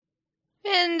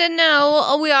And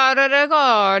now we are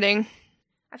recording.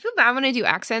 I feel bad when I do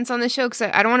accents on the show because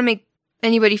I don't want to make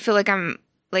anybody feel like I'm,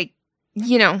 like,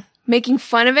 you know, making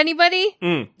fun of anybody.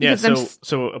 Yeah,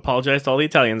 so apologize to all the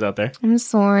Italians out there. I'm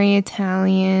sorry,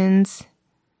 Italians.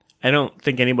 I don't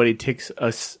think anybody takes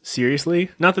us seriously.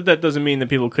 Not that doesn't mean that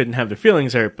people couldn't have their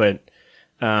feelings hurt, but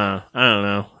I don't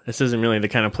know. This isn't really the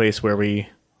kind of place where we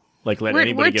let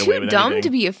anybody get away with anything. We're too dumb to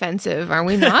be offensive, are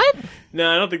we not? No,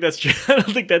 I don't think that's true. I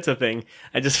don't think that's a thing.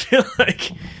 I just feel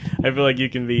like you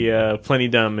can be plenty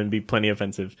dumb and be plenty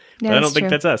offensive. Yeah, but I don't think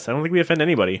that's us. I don't think we offend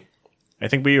anybody. I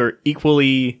think we are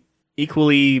equally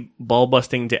ball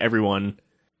busting to everyone.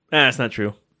 That's not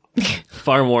true.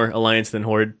 Far more Alliance than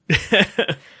Horde.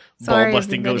 Ball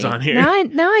busting goes on here.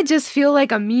 Now I just feel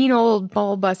like a mean old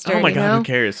ball buster. Oh my God, know? who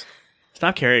cares?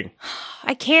 Stop caring.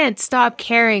 I can't stop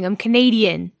caring. I'm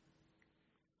Canadian.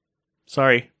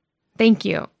 Sorry. Thank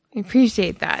you. I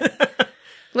appreciate that.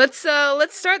 Let's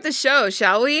start the show,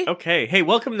 shall we? Okay. Hey,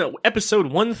 welcome to episode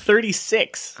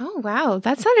 136. Oh, wow.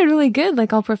 That sounded really good,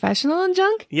 like all professional and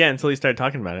junk. Yeah, until you started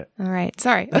talking about it. All right.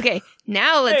 Sorry. Okay.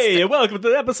 Now let's... Hey, welcome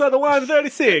to episode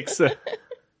 136. Sorry,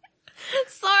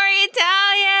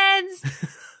 Italians!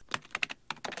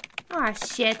 Aw,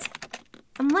 shit.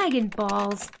 I'm lagging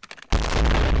balls.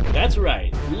 That's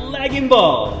right. Lagging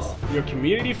Balls, your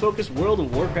community-focused World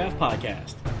of Warcraft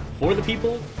podcast. For the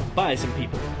people, by some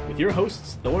people. With your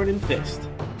hosts, Thorn and Fist.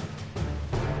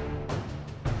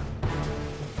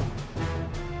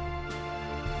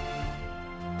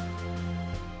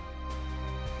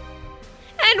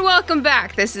 And welcome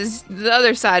back. This is the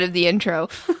other side of the intro.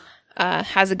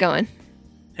 How's it going?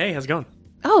 Hey, how's it going?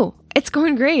 Oh, it's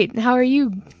going great. How are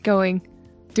you doing?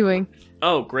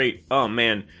 Oh, great. Oh,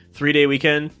 man. 3-day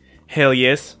weekend. Hell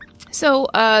yes. So,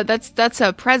 that's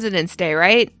a President's Day,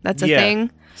 right? That's a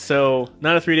thing? So,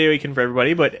 not a 3-day weekend for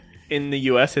everybody, but in the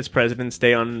U.S., it's President's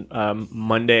Day on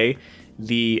Monday,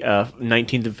 the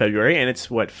 19th of February, and it's,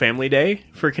 Family Day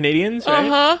for Canadians, right?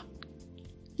 Uh-huh.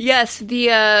 Yes,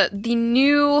 the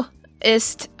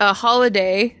newest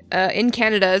holiday in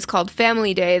Canada is called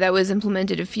Family Day. That was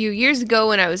implemented a few years ago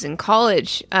when I was in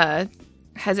college.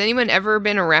 Has anyone ever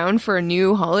been around for a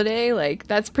new holiday? Like,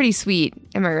 that's pretty sweet.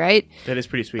 Am I right? That is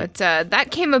pretty sweet. But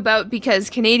that came about because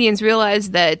Canadians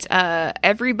realized that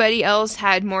everybody else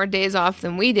had more days off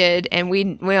than we did, and we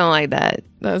don't like that.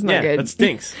 That's not good. Yeah, that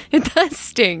stinks. It does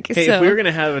stink. Hey, if we were going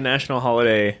to have a national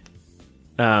holiday,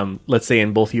 let's say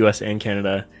in both U.S. and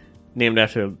Canada, named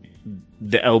after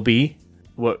the LB,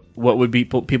 what would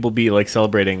people be like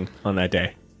celebrating on that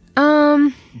day?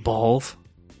 Balls?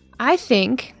 I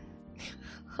think...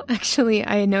 Actually,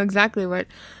 I know exactly what.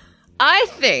 I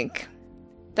think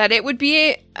that it would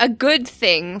be a good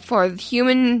thing for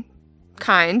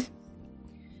humankind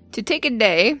to take a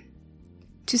day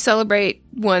to celebrate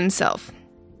oneself.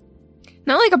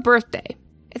 Not like a birthday.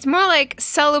 It's more like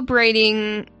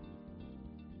celebrating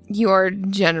your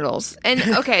genitals. And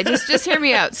okay, just hear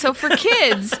me out. So for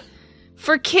kids,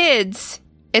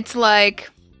 it's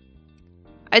like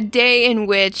a day in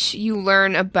which you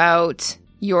learn about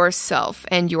yourself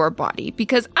and your body,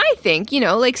 because I think,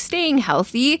 like staying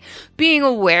healthy, being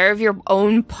aware of your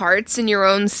own parts and your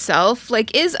own self,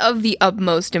 like is of the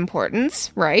utmost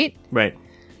importance, right? Right.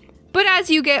 But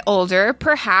as you get older,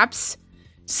 perhaps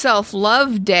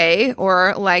Self-Love Day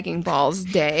or Lagging Balls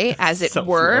Day, as it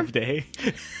were, Self-Love Day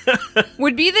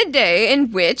would be the day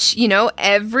in which,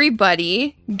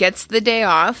 everybody gets the day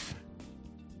off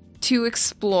to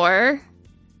explore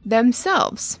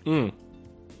themselves.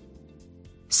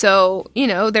 So,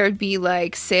 there'd be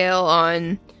like sale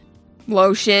on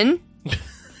lotion,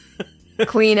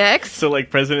 Kleenex. So like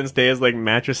President's Day is like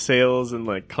mattress sales and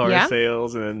like car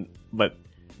sales, but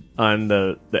on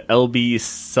the LB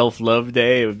Self-Love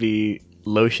Day, it would be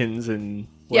lotions and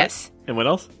what? Yes. And what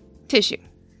else? Tissues.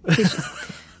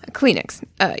 Kleenex.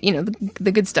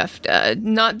 The good stuff.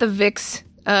 Not the Vicks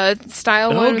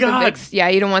style one. Oh God! Yeah,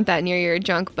 you don't want that near your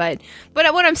junk. But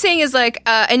what I'm saying is like,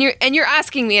 and you're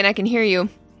asking me, and I can hear you,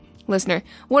 listener.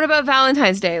 What about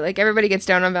Valentine's Day? Like everybody gets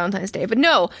down on Valentine's Day, but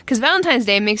no, because Valentine's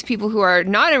Day makes people who are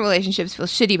not in relationships feel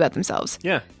shitty about themselves.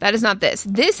 Yeah, that is not this.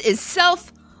 This is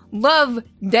Self-Love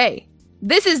Day.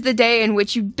 This is the day in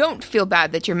which you don't feel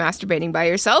bad that you're masturbating by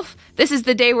yourself. This is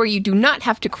the day where you do not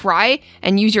have to cry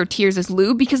and use your tears as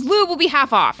lube, because lube will be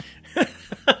half off.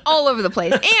 All over the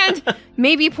place. And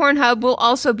maybe Pornhub will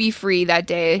also be free that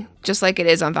day, just like it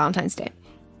is on Valentine's Day.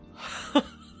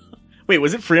 Wait,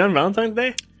 was it free on Valentine's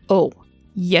Day? Oh,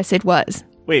 yes it was.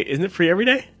 Wait, isn't it free every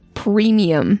day?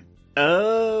 Premium.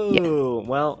 Oh, yeah.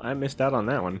 Well, I missed out on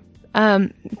that one.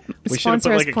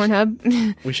 Sponsor us,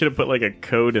 Pornhub. We should have put like a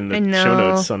code in the show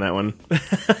notes on that one.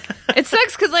 It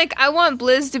sucks because, like, I want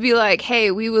Blizz to be like,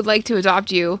 hey, we would like to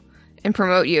adopt you and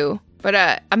promote you.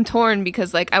 But I'm torn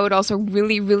because, like, I would also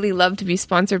really, really love to be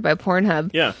sponsored by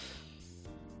Pornhub. Yeah.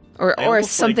 Or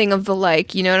something of the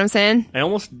like, you know what I'm saying? I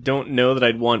almost don't know that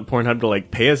I'd want Pornhub to, like,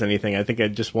 pay us anything. I think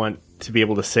I'd just want to be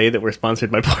able to say that we're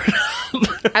sponsored by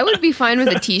Pornhub. I would be fine with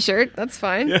a t-shirt. That's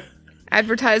fine. Yeah.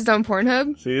 Advertised on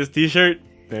Pornhub. See this t-shirt?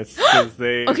 That's because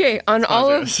they... Okay, on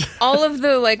all of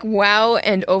the, like, WoW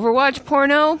and Overwatch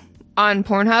porno on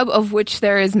Pornhub, of which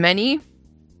there is many...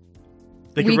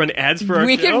 They could run ads for our show?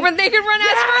 They could run ads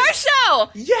for our show!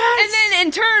 Yes! And then,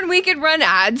 in turn, we could run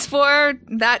ads for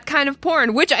that kind of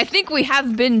porn, which I think we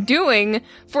have been doing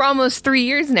for almost 3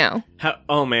 years now.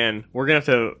 Oh, man. We're gonna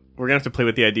have to play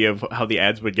with the idea of how the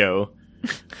ads would go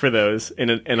for those in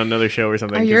another show or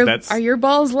something. Are your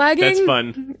balls lagging? That's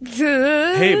fun.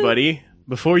 Hey, buddy,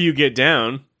 before you get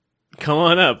down, come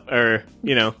on up. Or,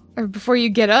 you know. Or before you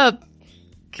get up,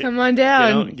 come on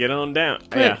down. Get on down.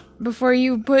 Yeah. Before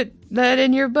you put that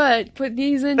in your butt, put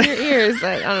these in your ears.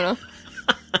 I don't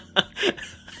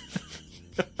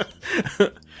know.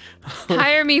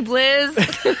 Hire me, Blizz.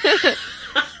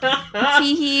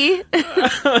 Tee-hee.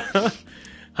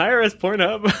 Hire us,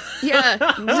 Pornhub. Yeah,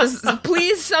 just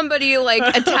please somebody, like,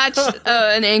 attach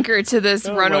an anchor to this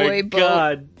runaway boat.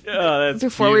 God. Oh, that's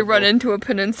before beautiful. we run into a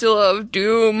peninsula of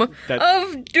doom.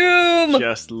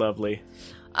 Just lovely.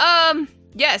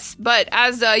 Yes, but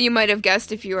as you might have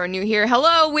guessed if you are new here,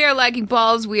 hello, we are Lagging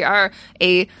Balls. We are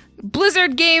a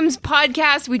Blizzard Games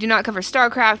podcast. We do not cover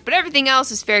StarCraft, but everything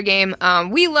else is fair game.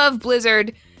 We love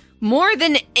Blizzard more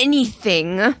than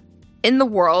anything in the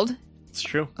world. It's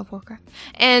true. Of Warcraft.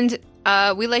 And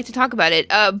we like to talk about it.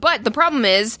 But the problem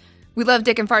is, we love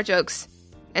dick and fart jokes.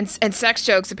 And sex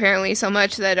jokes, apparently, so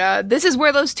much that this is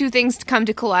where those two things come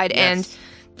to collide. Yes. And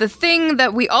the thing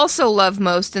that we also love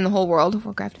most in the whole world of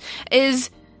Warcraft is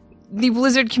the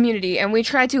Blizzard community. And we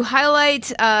try to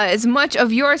highlight as much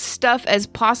of your stuff as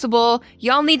possible.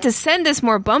 Y'all need to send us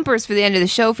more bumpers for the end of the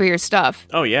show for your stuff.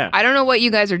 Oh, yeah. I don't know what you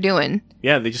guys are doing.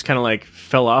 Yeah, they just kind of, like,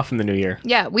 fell off in the new year.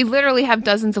 Yeah, we literally have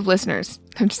dozens of listeners.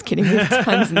 I'm just kidding. We have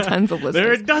tons and tons of listeners.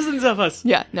 There are dozens of us.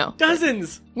 Yeah, no.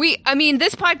 Dozens. I mean,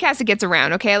 this podcast, it gets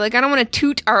around, okay? Like, I don't want to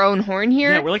toot our own horn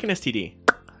here. Yeah, we're like an STD.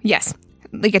 Yes.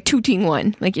 Like a tooting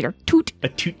one. Like, you know, toot. A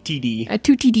toot TD. A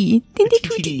tootity.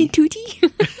 TD.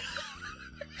 Tootie.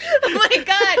 Oh my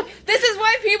god, this is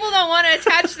why people don't want to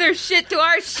attach their shit to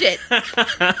our shit.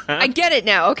 I get it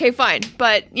now. Okay, fine.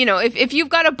 But, you know, if you've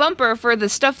got a bumper for the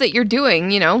stuff that you're doing,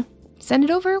 you know, send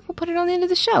it over. We'll put it on the end of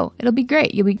the show. It'll be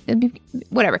great. It'll be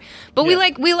whatever. But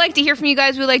yeah. we like to hear from you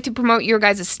guys. We like to promote your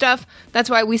guys' stuff. That's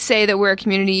why we say that we're a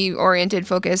community-oriented,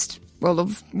 focused World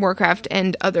of Warcraft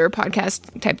and other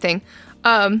podcast type thing.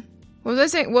 What was I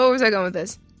saying? Where was I going with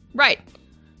this? Right.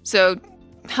 So,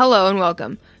 hello and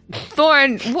welcome.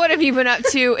 Thorn, what have you been up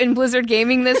to in Blizzard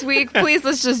Gaming this week? Please,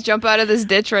 let's just jump out of this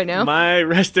ditch right now. My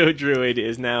Resto Druid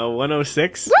is now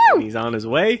 106. Woo! He's on his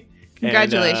way.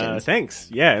 Congratulations. And, thanks.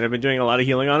 Yeah, and I've been doing a lot of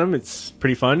healing on him. It's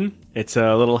pretty fun. It's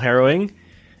a little harrowing,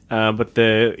 but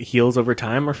the heals over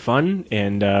time are fun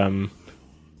and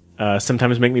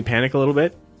sometimes make me panic a little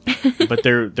bit. But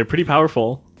they're pretty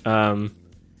powerful.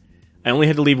 I only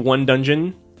had to leave one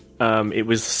dungeon. It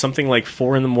was something like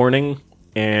 4 a.m.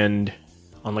 and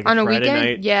on like a Friday weekend?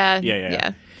 night.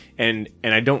 Yeah. And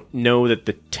I don't know that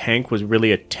the tank was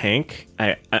really a tank.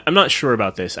 I'm not sure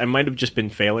about this. I might have just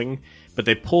been failing, but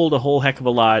they pulled a whole heck of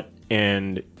a lot,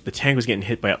 and the tank was getting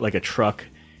hit by like a truck.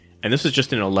 And this was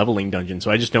just in a leveling dungeon, so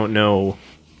I just don't know.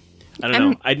 I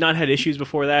don't know. I'd not had issues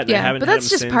before that. And I haven't but had that's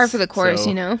them just since, par for the course, so.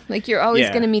 you know? Like, you're always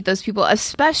going to meet those people,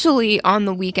 especially on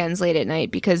the weekends late at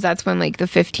night, because that's when, like, the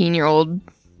 15-year-old...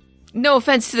 No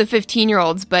offense to the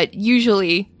 15-year-olds, but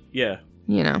usually... Yeah.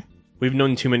 You know. We've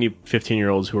known too many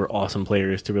 15-year-olds who are awesome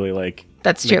players to really, like...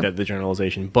 That's make true. that the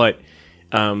generalization. But,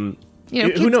 you know,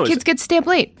 who knows? Kids get to stay up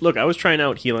late. Look, I was trying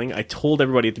out healing. I told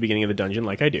everybody at the beginning of the dungeon,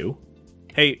 like I do,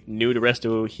 hey, new to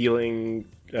Resto healing,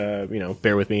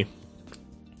 bear with me.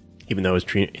 Even though it's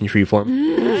in tree form.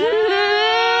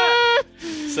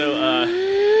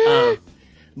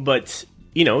 But,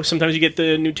 you know, sometimes you get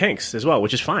the new tanks as well,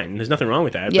 which is fine. There's nothing wrong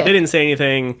with that. Yeah. But they didn't say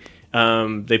anything.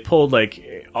 They pulled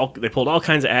all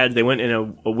kinds of ads. They went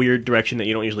in a weird direction that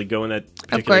you don't usually go in that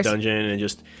particular dungeon, and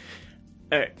just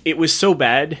it was so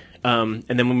bad. And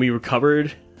then when we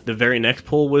recovered, the very next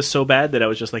pull was so bad that I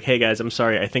was just like, "Hey guys, I'm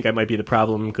sorry. I think I might be the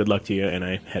problem. Good luck to you." And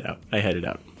I headed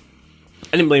out.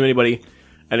 I didn't blame anybody.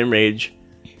 I didn't rage.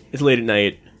 It's late at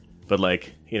night, but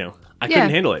like, you know, I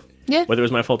couldn't handle it. Yeah. Whether it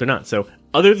was my fault or not. So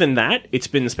other than that, it's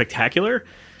been spectacular.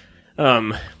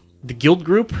 The guild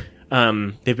group,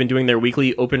 they've been doing their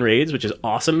weekly open raids, which is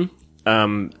awesome.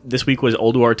 this week was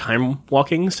Ulduar time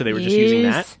walking, so they were just using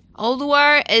that.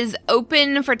 Ulduar is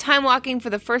open for time walking for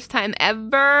the first time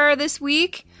ever this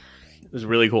week. It was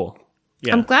really cool.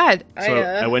 Yeah. I'm glad. So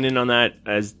I went in on that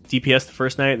as DPS the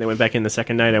first night, and then went back in the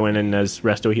second night. I went in as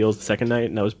Resto Heals the second night,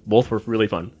 and both were really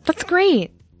fun. That's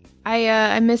great.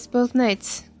 I missed both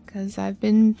nights because I've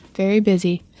been very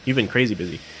busy. You've been crazy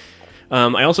busy.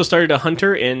 I also started a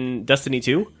hunter in Destiny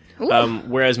 2.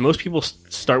 Whereas most people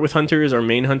start with hunters or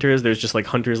main hunters, there's just like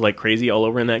hunters like crazy all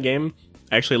over in that game.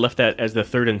 I actually left that as the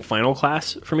third and final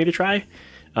class for me to try.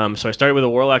 So I started with a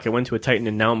warlock, I went to a titan,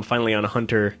 and now I'm finally on a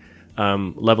hunter,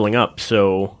 leveling up.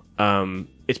 So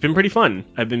it's been pretty fun.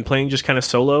 I've been playing just kind of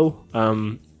solo,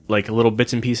 like little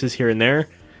bits and pieces here and there.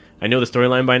 I know the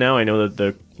storyline by now. I know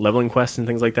the leveling quests and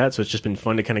things like that. So it's just been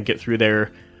fun to kind of get through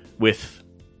there with,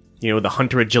 the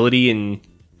hunter agility and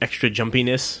extra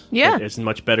jumpiness. Yeah. It's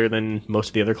much better than most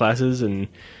of the other classes, and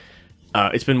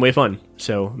it's been way fun.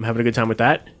 So I'm having a good time with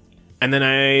that. And then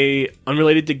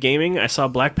unrelated to gaming, I saw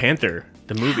Black Panther,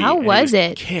 the movie. How was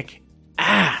it? Kick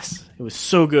ass. It was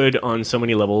so good on so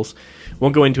many levels.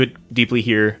 Won't go into it deeply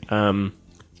here,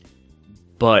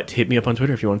 but hit me up on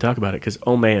Twitter if you want to talk about it, because,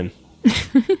 oh man.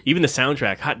 Even the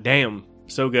soundtrack, hot damn,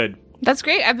 so good. That's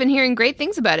great. I've been hearing great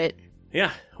things about it.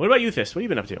 Yeah. What about you, Thist? What have you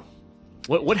been up to?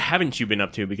 What haven't you been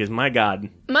up to? Because, my God.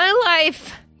 My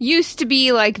life used to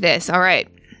be like this. All right.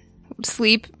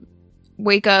 Sleep,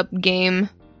 wake up, game,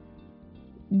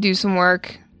 do some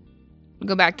work,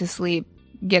 go back to sleep,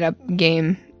 get up,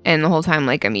 game, and the whole time,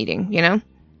 like, I'm eating,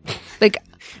 Like,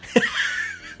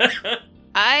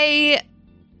 I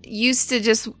used to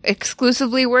just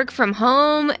exclusively work from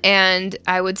home, and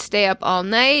I would stay up all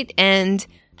night and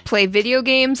play video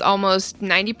games almost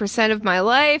 90% of my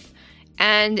life,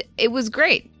 and it was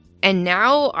great. And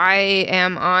now I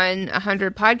am on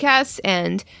 100 podcasts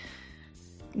and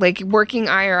like working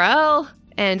IRL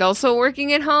and also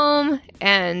working at home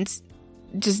and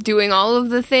just doing all of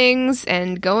the things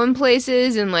and going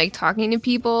places and like talking to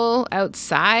people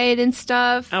outside and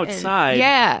stuff. Outside?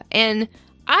 Yeah. And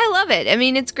I love it. I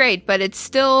mean, it's great, but it's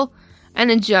still an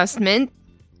adjustment.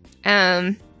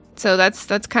 So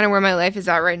that's kind of where my life is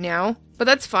at right now. But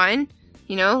that's fine.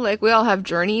 Like we all have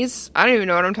journeys. I don't even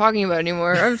know what I'm talking about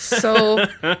anymore. I'm so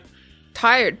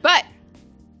tired. But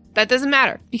that doesn't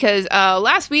matter because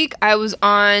last week I was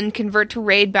on Convert to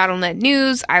Raid Battle.net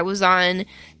News. I was on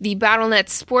the Battle.net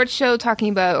Sports Show talking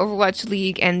about Overwatch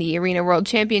League and the Arena World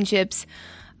Championships.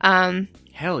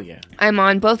 Hell yeah. I'm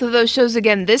on both of those shows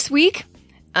again this week.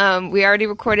 We already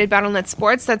recorded Battle.net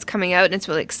Sports. That's coming out, and it's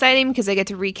really exciting because I get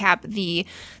to recap the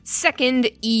second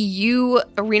EU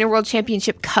Arena World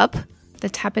Championship Cup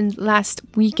that happened last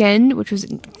weekend, which was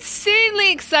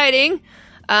insanely exciting.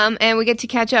 And we get to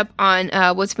catch up on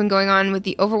what's been going on with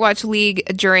the Overwatch League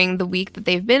during the week that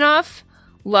they've been off.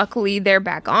 Luckily, they're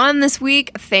back on this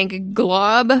week. Thank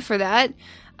Glob for that.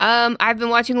 I've been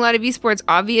watching a lot of esports,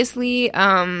 obviously,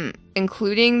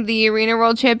 including the Arena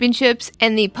World Championships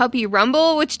and the Puppy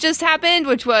Rumble, which just happened,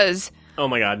 which was... Oh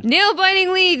my god.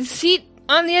 Nail-biting lead, seat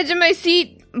on the edge of my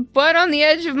seat, butt on the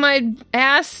edge of my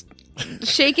ass,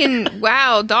 shaking,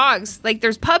 wow, dogs. Like,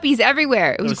 there's puppies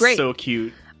everywhere. It was great. So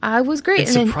cute. It was great.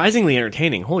 It's surprisingly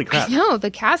entertaining. Holy crap. I know,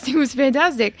 the casting was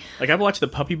fantastic. Like, I've watched the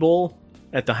Puppy Bowl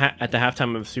at the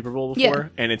halftime of the Super Bowl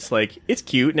before, and it's like, it's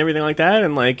cute and everything like that,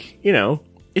 and like,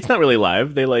 it's not really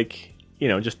live. They like,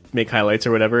 just make highlights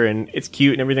or whatever, and it's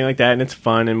cute and everything like that, and it's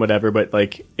fun and whatever, but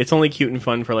like, it's only cute and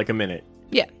fun for like a minute.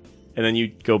 Yeah. And then you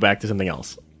go back to something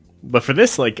else. But for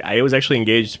this, like, I was actually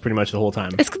engaged pretty much the whole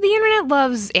time. It's 'cause the internet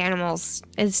loves animals.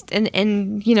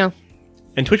 And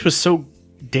Twitch was so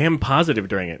damn positive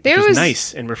during it. It was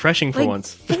nice and refreshing for like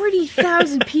once.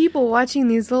 40,000 people watching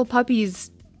these little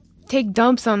puppies take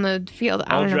dumps on the field.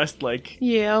 All dressed like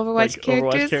Overwatch characters. Overwatch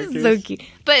characters. This is so cute.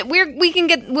 But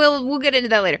we'll get into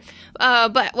that later.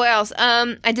 But what else?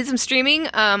 I did some streaming.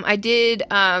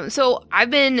 So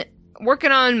I've been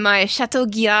working on my Chateau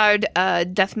Guillard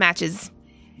death matches.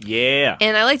 Yeah.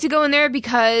 And I like to go in there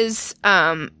because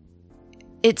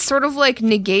it sort of like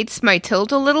negates my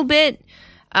tilt a little bit.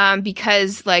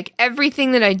 Because like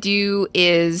everything that I do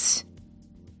is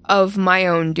of my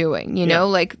own doing,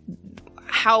 like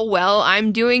how well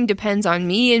I'm doing depends on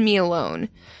me and me alone.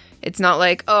 It's not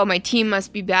like, oh, my team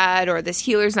must be bad or this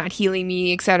healer's not healing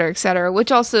me, et cetera,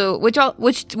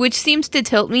 which seems to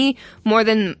tilt me more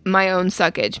than my own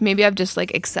suckage. Maybe I've just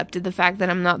like accepted the fact that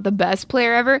I'm not the best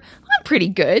player ever. I'm pretty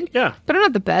good. Yeah. But I'm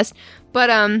not the best. But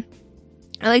I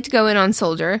like to go in on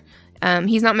Soldier.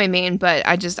 He's not my main, but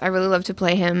I really love to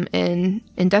play him in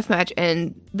deathmatch.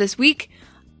 And this week,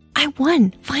 I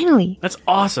won, finally. That's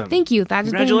awesome. Thank you.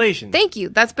 Congratulations. Thank you.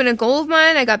 That's been a goal of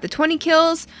mine. I got the 20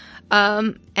 kills.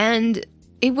 And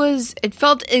it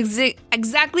felt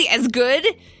exactly as good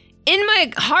in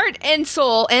my heart and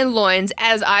soul and loins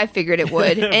as I figured it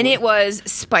would. And it was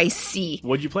spicy.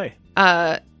 What'd you play?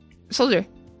 Soldier.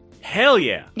 Hell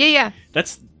yeah. Yeah.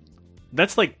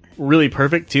 That's like really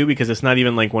perfect too, because it's not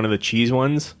even like one of the cheese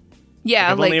ones.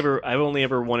 Yeah, I've only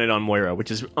ever won it on Moira,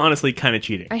 which is honestly kind of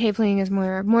cheating. I hate playing as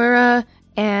Moira. Moira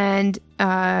and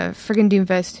friggin'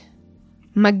 Doomfist.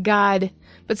 My God.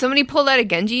 But somebody pulled out a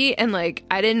Genji, and like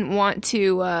I didn't want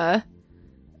to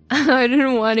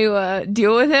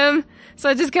deal with him, so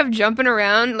I just kept jumping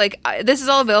around. Like this is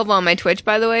all available on my Twitch,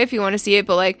 by the way, if you want to see it.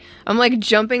 But like I'm like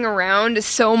jumping around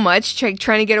so much, trying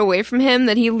to get away from him,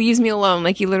 that he leaves me alone.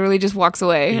 Like he literally just walks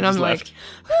away, and I'm like,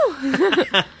 whew.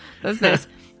 That's nice.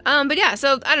 But yeah,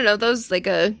 so I don't know. That was like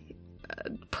a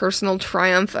personal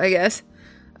triumph, I guess.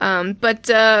 But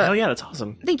hell yeah, that's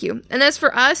awesome. Thank you. And as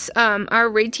for us, our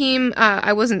raid team,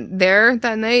 I wasn't there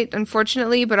that night,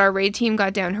 unfortunately, but our raid team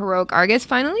got down Heroic Argus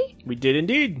finally. We did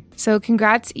indeed. So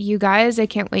congrats, you guys. I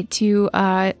can't wait to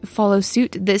follow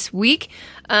suit this week.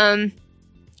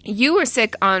 You were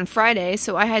sick on Friday,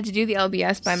 so I had to do the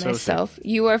LBS by myself. Sick.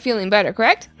 You are feeling better,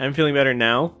 correct? I'm feeling better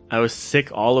now. I was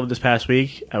sick all of this past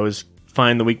week. I was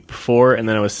fine the week before, and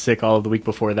then I was sick all of the week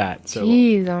before that. So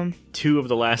Jeez, 2 of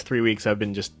the last 3 weeks I've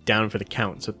been just down for the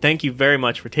count. So thank you very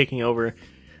much for taking over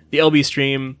the LB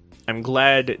stream. I'm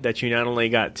glad that you not only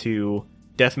got to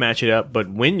deathmatch it up, but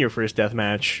win your first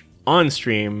deathmatch on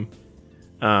stream.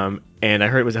 And I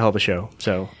heard it was a hell of a show.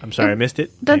 So I'm sorry I missed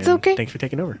it. That's okay. Thanks for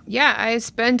taking over. Yeah, I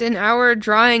spent an hour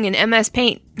drawing in MS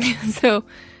Paint. So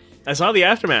I saw the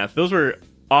aftermath. Those were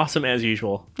awesome as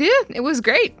usual. Yeah, it was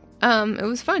great. It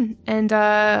was fun. And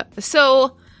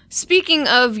so, speaking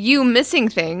of you missing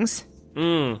things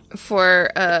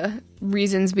for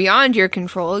reasons beyond your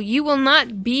control, you will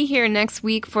not be here next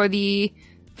week for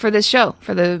this show,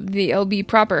 for the LB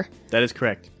proper. That is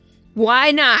correct.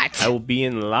 Why not? I will be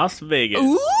in Las Vegas.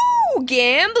 Ooh,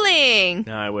 gambling.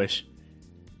 No, I wish.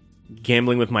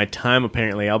 Gambling with my time,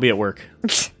 apparently. I'll be at work.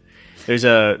 There's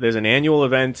an annual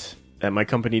event that my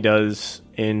company does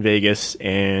in Vegas,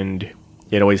 and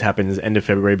it always happens end of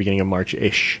February, beginning of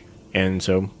March-ish. And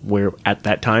so we're at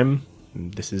that time.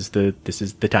 This is the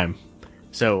time.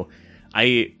 So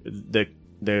the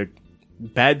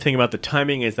bad thing about the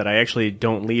timing is that I actually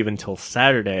don't leave until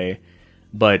Saturday,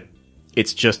 but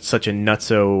it's just such a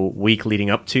nutso week leading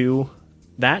up to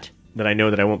that I know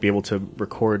that I won't be able to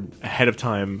record ahead of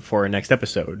time for our next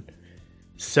episode.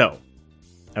 So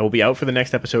I will be out for the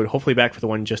next episode, hopefully back for the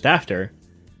one just after.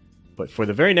 But for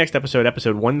the very next episode,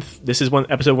 episode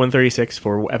 136.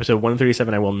 For episode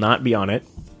 137, I will not be on it.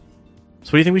 So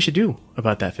what do you think we should do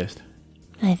about that, Fist?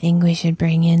 I think we should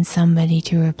bring in somebody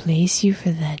to replace you for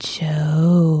that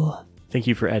show. Thank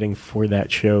you for adding "for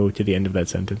that show" to the end of that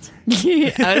sentence.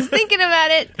 I was thinking about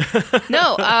it.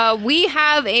 No, we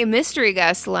have a mystery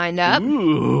guest lined up.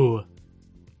 Ooh.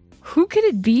 Who could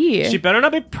it be? She better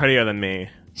not be prettier than me.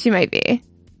 She might be.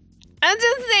 I'm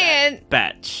just saying.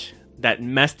 Batch. That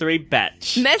mystery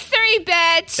batch. Mystery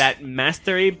bitch. That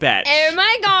mystery batch. Oh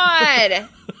my God.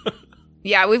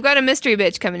 Yeah, we've got a mystery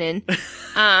bitch coming in.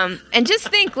 And just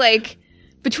think, like,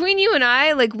 between you and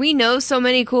I, like, we know so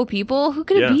many cool people. Who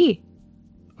could it be?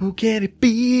 Who can it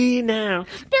be now?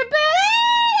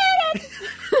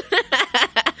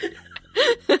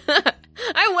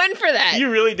 I went for that. You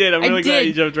really did. I'm really glad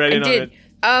you jumped right in on it.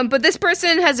 But this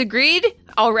person has agreed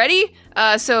already,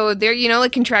 so they're,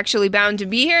 like, contractually bound to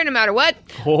be here no matter what.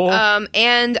 Oh.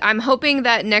 And I'm hoping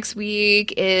that next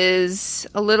week is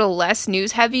a little less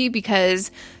news heavy, because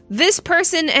this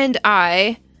person and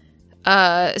I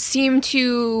seem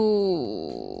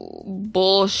to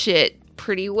bullshit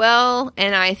pretty well,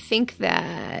 and I think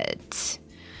that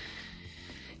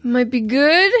might be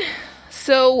good.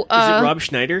 So, is it Rob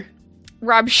Schneider?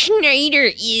 Rob Schneider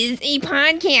is a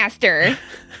podcaster.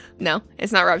 No,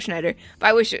 it's not Rob Schneider. But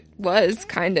I wish it was,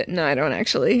 kind of. No, I don't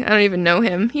actually. I don't even know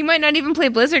him. He might not even play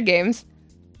Blizzard games.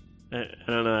 I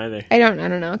don't know either. I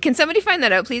don't know. Can somebody find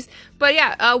that out, please? But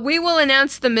yeah, we will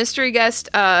announce the mystery guest,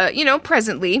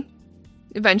 presently.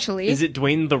 Eventually. Is it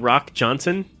Dwayne "The Rock"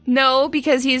 Johnson? No,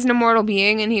 because he's an immortal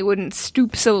being and he wouldn't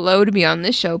stoop so low to be on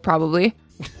this show, probably.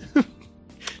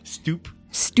 Stoop.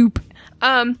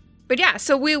 But yeah,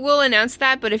 so we will announce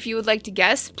that, but if you would like to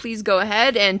guess, please go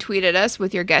ahead and tweet at us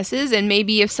with your guesses, and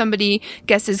maybe if somebody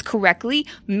guesses correctly,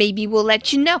 maybe we'll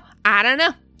let you know. I don't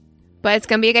know. But it's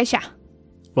gonna be a good show.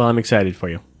 Well, I'm excited for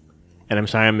you. And I'm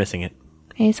sorry I'm missing it.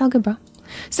 Hey, it's all good, bro.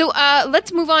 So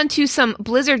let's move on to some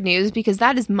Blizzard news, because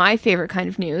that is my favorite kind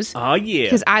of news. Oh, yeah.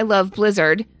 Because I love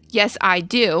Blizzard. Yes, I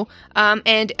do.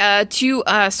 And to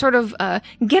sort of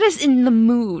get us in the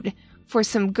mood for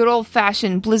some good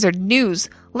old-fashioned Blizzard news,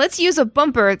 let's use a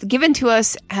bumper given to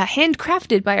us,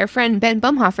 handcrafted by our friend Ben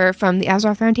Bumhofer from the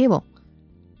Azeroth Roundtable.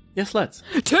 Yes, let's.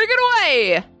 Take it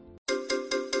away!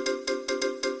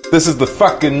 This is the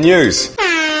fucking news.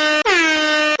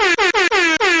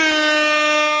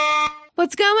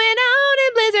 What's going on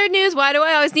in Blizzard news? Why do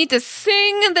I always need to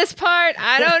sing this part?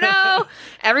 I don't know.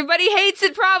 Everybody hates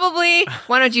it, probably.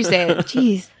 Why don't you say it?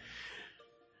 Jeez.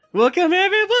 Welcome,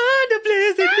 everyone, to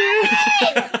Blizzard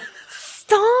News.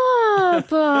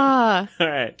 Stop. All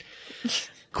right.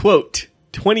 Quote,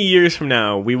 20 years from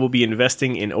now, we will be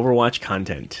investing in Overwatch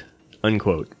content.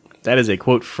 Unquote. That is a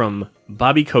quote from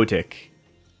Bobby Kotick,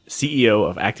 CEO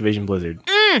of Activision Blizzard.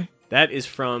 That is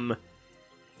from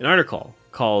an article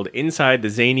called Inside the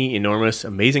Zany, Enormous,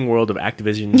 Amazing World of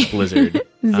Activision Blizzard.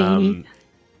 Zany.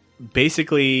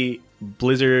 Basically,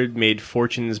 Blizzard made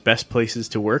Fortune's best places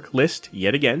to work list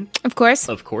yet again. Of course.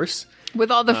 Of course.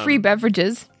 With all the free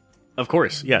beverages. Of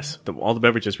course, yes. All the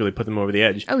beverages really put them over the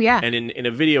edge. Oh, yeah. And in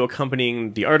a video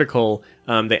accompanying the article,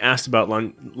 they asked about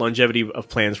longevity of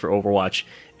plans for Overwatch.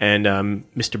 And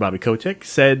Mr. Bobby Kotick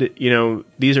said,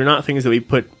 these are not things that we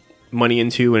put money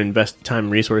into and invest time,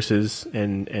 resources,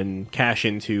 and cash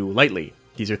into lightly.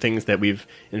 These are things that we've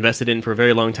invested in for a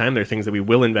very long time. They're things that we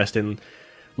will invest in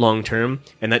long term.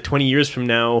 And that 20 years from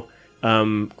now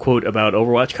quote about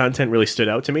Overwatch content really stood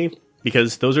out to me,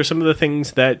 because those are some of the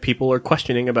things that people are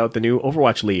questioning about the new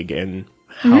Overwatch League and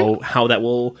how that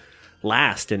will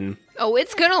last. And oh,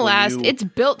 it's gonna last. It's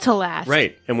built to last.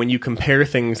 Right. And when you compare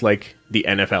things like the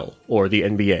NFL or the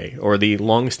NBA or the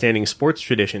long-standing sports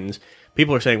traditions,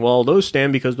 people are saying, well, those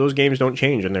stand because those games don't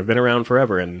change and they've been around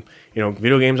forever, and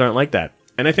video games aren't like that.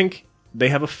 And I think they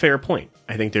have a fair point.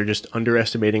 I think they're just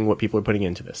underestimating what people are putting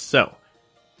into this. So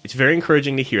it's very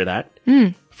encouraging to hear that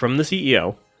from the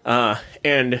CEO.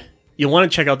 And you'll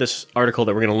want to check out this article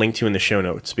that we're going to link to in the show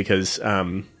notes, because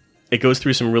it goes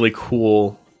through some really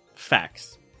cool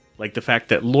facts, like the fact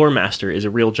that Lore Master is a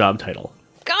real job title.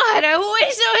 God, I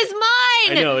wish it was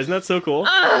mine! I know, isn't that so cool?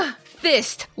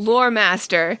 Fist, Lore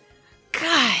Master.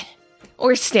 God.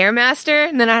 Or Stairmaster,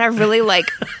 and then I'd have really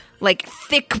like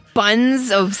thick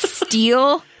buns of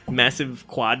steel. Massive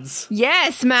quads.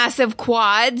 Yes, massive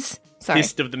quads. Sorry.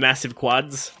 Fist of the massive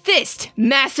quads. Fist,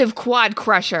 massive quad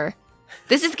crusher.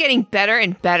 This is getting better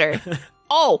and better.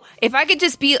 Oh, if I could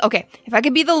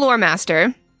be the Lore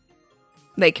Master,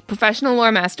 like professional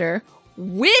Lore Master,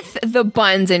 with the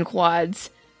buns and quads,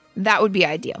 that would be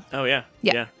ideal. Oh, yeah.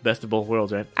 Yeah. Best of both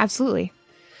worlds, right? Absolutely.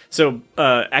 So,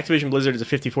 Activision Blizzard is a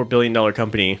 $54 billion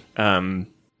company, and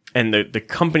the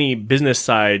company business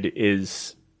side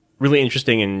is really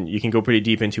interesting, and you can go pretty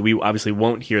deep into. We obviously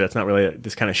won't here. That's not really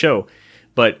this kind of show.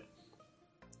 But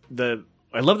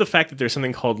I love the fact that there's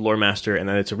something called Lore Master, and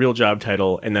that it's a real job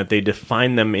title, and that they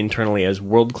define them internally as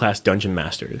world-class dungeon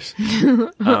masters.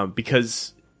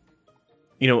 Because,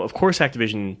 of course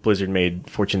Activision Blizzard made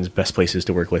Fortune's best places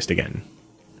to work list again.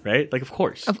 Right? Like, of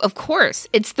course. Of course.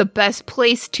 It's the best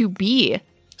place to be.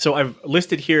 So I've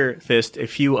listed here, Fist, a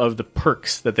few of the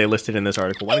perks that they listed in this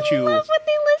article. I love when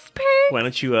they list perks. Why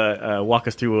don't you walk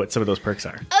us through what some of those perks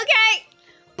are? Okay.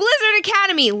 Blizzard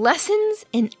Academy. Lessons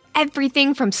in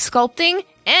everything from sculpting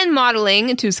and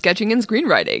modeling to sketching and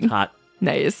screenwriting. Hot.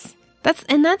 Nice. That's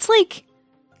like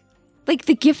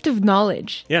the gift of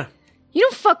knowledge. Yeah. You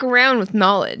don't fuck around with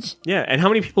knowledge. Yeah, and how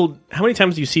many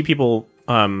times do you see people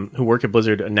who work at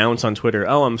Blizzard announce on Twitter,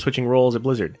 oh, I'm switching roles at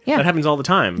Blizzard? Yeah. That happens all the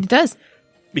time. It does.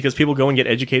 Because people go and get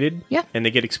educated, yeah, and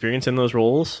they get experience in those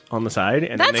roles on the side,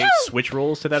 and then they switch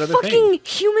roles to that other thing. Fucking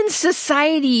human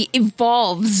society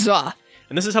evolves.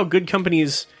 And this is how good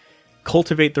companies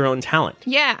cultivate their own talent.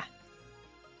 Yeah.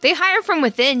 They hire from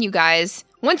within, you guys.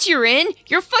 Once you're in,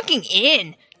 you're fucking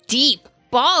in. Deep.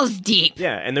 Balls deep.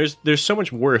 Yeah, and there's so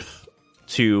much worth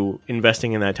to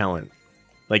investing in that talent.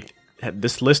 Like,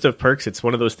 this list of perks, it's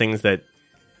one of those things that,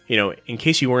 in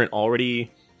case you weren't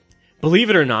already...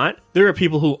 Believe it or not, there are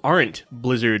people who aren't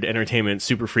Blizzard Entertainment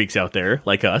super freaks out there,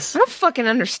 like us. I don't fucking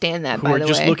understand that, by the way. Who are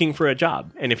just looking for a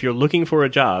job. And if you're looking for a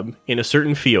job in a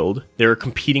certain field, there are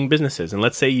competing businesses. And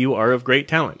let's say you are of great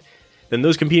talent. Then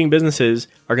those competing businesses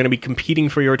are going to be competing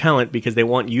for your talent because they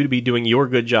want you to be doing your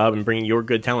good job and bringing your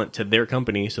good talent to their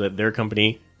company so that their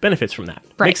company benefits from that.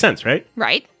 Right. Makes sense, right?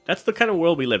 Right. That's the kind of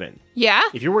world we live in. Yeah.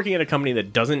 If you're working at a company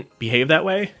that doesn't behave that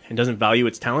way and doesn't value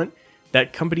its talent,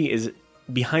 that company is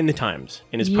behind the times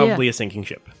and is probably a sinking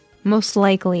ship. Most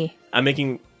likely. I'm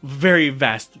making very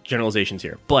vast generalizations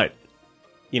here, but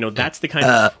that's the kind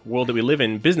of world that we live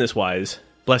in business-wise.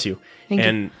 Bless you.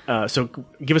 Thank you. So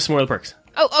give us some more of the perks.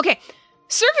 Oh, okay.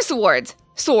 Service awards,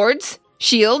 swords,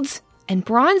 shields, and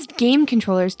bronzed game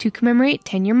controllers to commemorate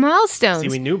 10-year milestones. See,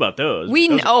 we knew about those. We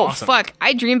Those are know. awesome. Fuck.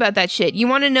 I dream about that shit. You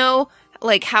want to know,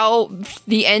 like, how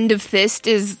the end of Fist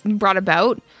is brought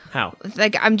about? How?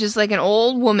 Like, I'm just like an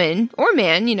old woman or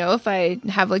man, if I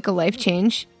have like a life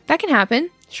change. That can happen.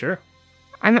 Sure.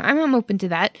 I'm open to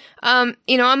that. I'm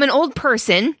an old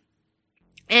person,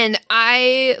 and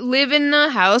I live in a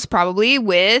house probably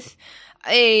with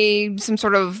some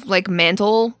sort of like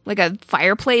mantle, like a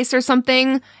fireplace or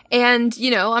something. And,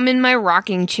 I'm in my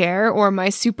rocking chair or my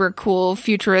super cool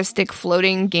futuristic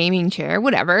floating gaming chair,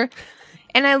 whatever.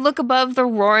 And I look above the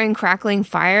roaring, crackling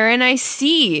fire and I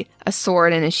see a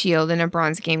sword and a shield and a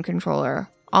bronze game controller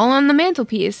all on the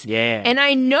mantelpiece. Yeah. And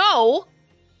I know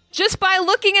just by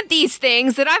looking at these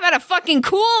things that I've had a fucking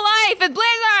cool life at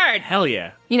Blizzard. Hell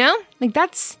yeah. Like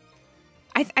that's,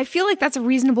 I feel like that's a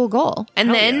reasonable goal. And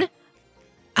Hell then yeah.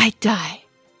 I die.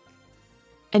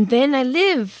 And then I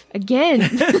live again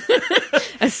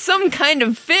as some kind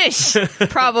of fish,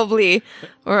 probably,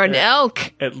 or an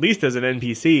elk. At least as an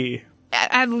NPC.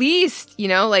 At least,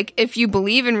 like if you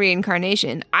believe in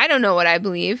reincarnation. I don't know what I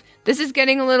believe. This is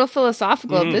getting a little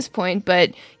philosophical at this point,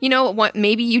 but what?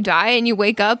 Maybe you die and you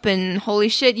wake up and holy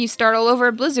shit, you start all over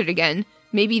at Blizzard again.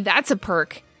 Maybe that's a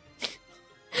perk.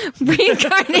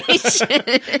 Reincarnation.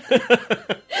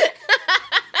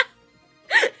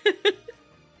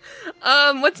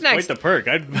 What's next? Quite the perk.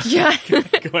 I'd Yeah.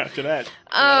 go after that.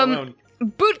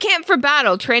 Boot camp for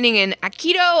battle, training in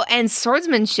Aikido and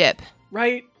swordsmanship.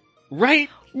 Right. Right!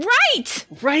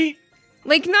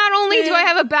 Like, not only do I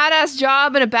have a badass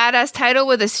job and a badass title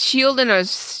with a shield and a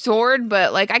sword,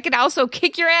 but, like, I could also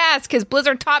kick your ass because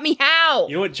Blizzard taught me how!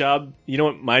 You know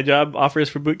what my job offers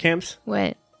for boot camps?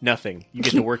 What? Nothing. You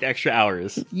get to work extra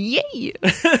hours. Yay!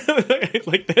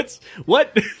 Like, that's...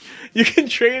 What? You can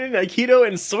train in Aikido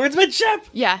and swordsmanship?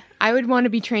 Yeah, I would want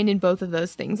to be trained in both of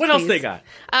those things. What else they got?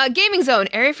 Gaming Zone,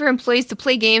 area for employees to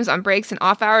play games on breaks and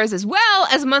off hours, as well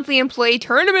as monthly employee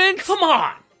tournaments. Come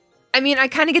on! I mean, I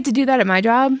kind of get to do that at my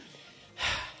job.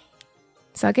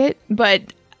 Suck it.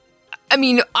 But, I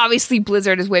mean, obviously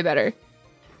Blizzard is way better.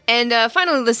 And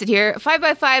finally listed here,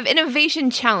 5x5 Innovation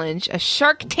Challenge, a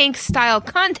Shark Tank-style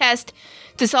contest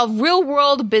to solve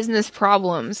real-world business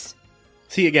problems.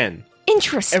 See, again,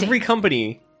 Interesting. every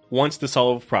company wants to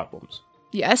solve problems.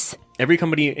 Yes. Every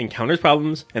company encounters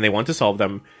problems, and they want to solve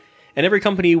them. And every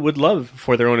company would love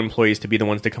for their own employees to be the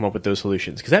ones to come up with those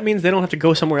solutions. Because that means they don't have to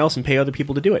go somewhere else and pay other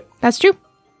people to do it. That's true.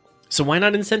 So why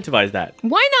not incentivize that?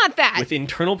 Why not that? With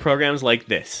internal programs like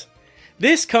this.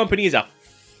 This company is a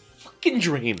fucking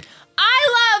dream.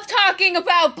 I love talking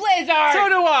about Blizzard! So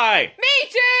do I! Me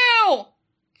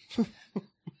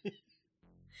too!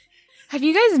 Have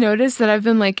you guys noticed that I've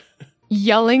been, like,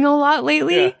 yelling a lot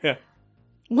lately? Yeah.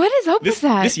 What is up with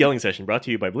that? This yelling session brought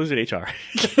to you by Blizzard HR.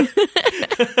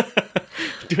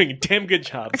 Doing a damn good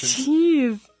job.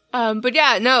 Jeez. But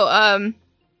yeah, no,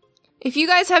 if you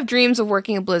guys have dreams of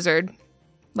working at Blizzard,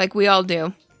 like we all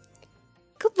do,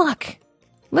 good luck.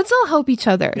 Let's all help each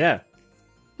other. Yeah.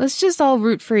 Let's just all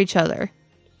root for each other.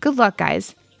 Good luck,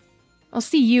 guys. I'll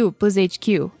see you at Blizz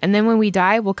HQ, and then when we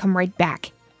die, we'll come right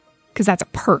back. Because that's a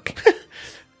perk.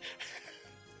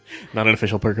 Not an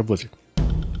official perk of Blizzard.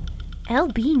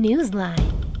 LB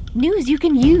Newsline. News you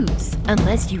can use,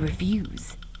 unless you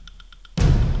refuse.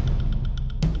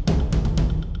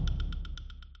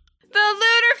 The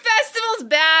Lunar Festival's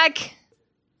back!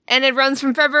 And it runs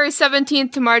from February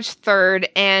 17th to March 3rd.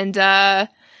 And,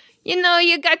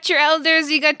 you got your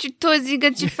elders, you got your toys, you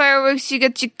got your fireworks, you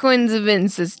got your coins of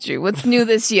ancestry. What's new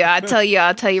this year? I'll tell you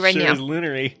right sure now. Is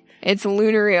lunary. It's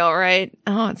lunary, all right.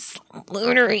 Oh, it's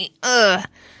lunary. Ugh.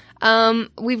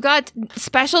 We've got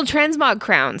special transmog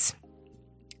crowns.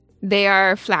 They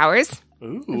are flowers.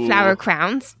 Ooh. Flower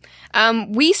crowns.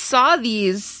 We saw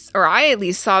these, or I at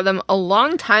least saw them a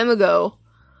long time ago.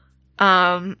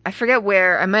 I forget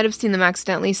where. I might have seen them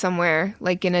accidentally somewhere,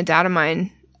 like in a data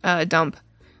mine dump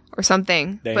or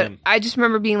something. Damn. But I just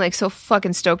remember being like so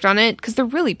fucking stoked on it because they're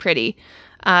really pretty.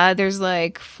 There's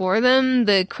like 4 of them: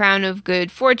 the crown of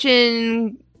good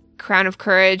fortune, crown of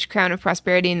courage, crown of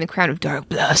prosperity, and the crown of dark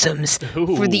blossoms.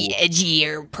 Ooh. For the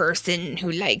edgier person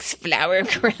who likes flower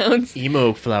crowns.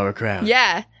 Emo flower crown.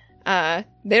 Yeah.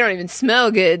 They don't even smell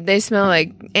good. They smell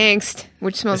like angst,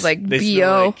 which smells like they BO.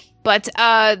 smell like- But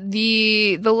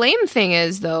the lame thing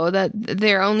is though that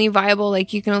they're only viable,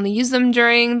 like you can only use them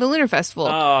during the Lunar Festival.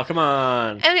 Oh, come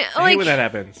on. And I hate when that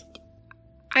happens.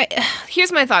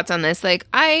 here's my thoughts on this. Like,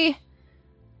 I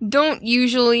don't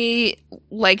usually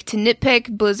like to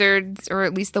nitpick Blizzard's, or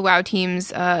at least the WoW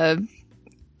team's,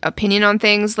 opinion on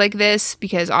things like this,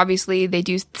 because obviously they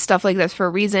do stuff like this for a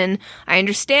reason. I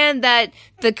understand that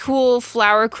the cool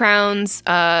flower crowns,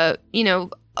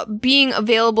 being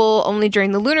available only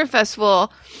during the Lunar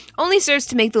Festival only serves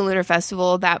to make the Lunar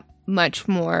Festival that much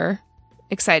more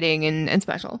exciting and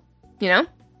special. You know?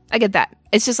 I get that.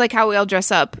 It's just like how we all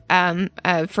dress up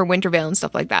for Wintervale and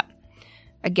stuff like that.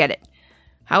 I get it.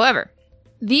 However,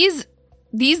 these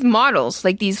models,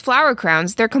 like these flower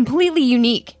crowns, they're completely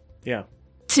unique. Yeah.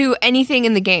 To anything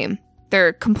in the game.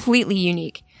 They're completely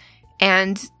unique.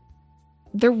 And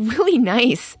they're really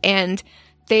nice. And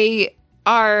they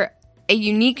are a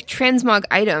unique transmog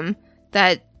item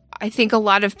that I think a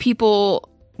lot of people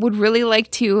would really like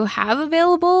to have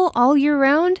available all year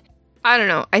round. I don't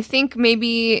know. I think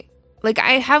maybe, like,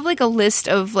 I have like a list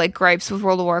of like gripes with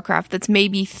World of Warcraft that's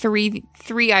maybe three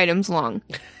items long.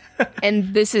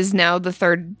 And this is now the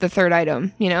third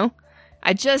item, you know?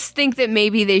 I just think that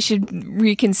maybe they should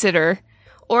reconsider,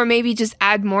 or maybe just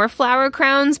add more flower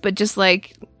crowns, but just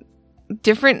like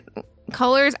different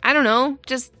colors. I don't know.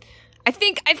 Just, I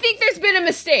think there's been a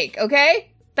mistake.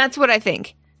 Okay, that's what I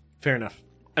think. Fair enough.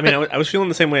 I mean, I was feeling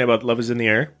the same way about Love Is in the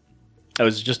Air. I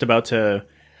was just about to.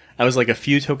 I was like a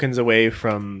few tokens away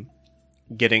from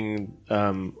getting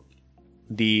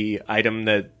the item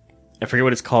that I forget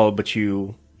what it's called, but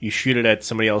you shoot it at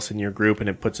somebody else in your group and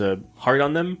it puts a heart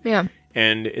on them. Yeah.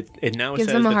 And it now Gives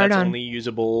says them a that heart that's on. only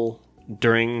usable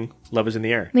during Love Is in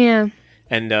the Air. Yeah.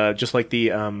 And just like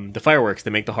the fireworks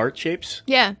that make the heart shapes,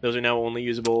 Yeah. those are now only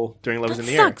usable during Love Is in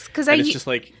the sucks, Air. 'cause And I it's u- just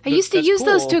like I used to that's use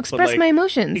those cool, to but, express like, my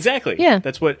emotions. Exactly. Yeah.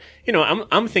 That's what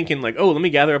I'm thinking. Like, oh, let me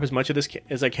gather up as much of this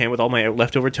as I can with all my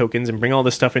leftover tokens and bring all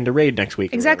this stuff into raid next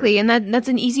week. or Exactly, and that's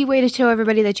an easy way to show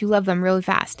everybody that you love them really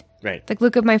fast. whatever. Right. Like,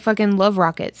 look at my fucking love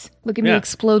rockets. Look at me Yeah.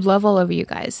 explode love all over you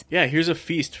guys. Yeah. Here's a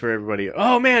feast for everybody.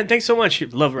 Oh man, thanks so much.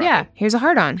 Love rocket. Yeah, here's a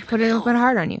heart on. Put a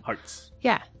heart on you. Hearts.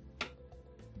 Yeah.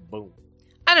 Boom.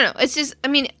 I don't know. It's just, I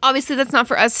mean, obviously that's not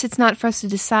for us. It's not for us to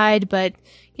decide, but,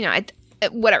 you know,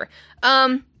 whatever.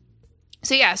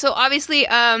 So yeah, so obviously,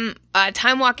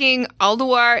 time walking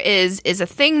Alduar is a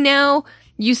thing now.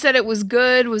 You said it was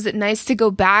good. Was it nice to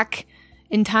go back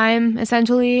in time,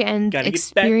 essentially, and Gotta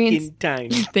experience? get back in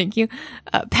time. Thank you.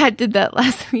 Pat did that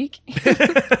last week.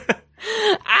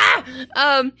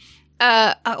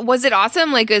 Was it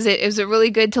awesome? Like, is it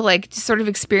really good to like just sort of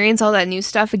experience all that new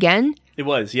stuff again? It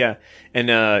was, yeah. And,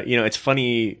 it's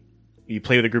funny, you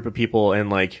play with a group of people and,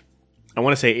 like, I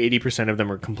want to say 80% of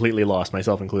them are completely lost,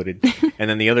 myself included. And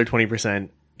then the other 20%,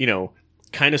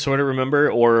 kind of sort of remember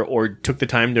or took the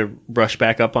time to brush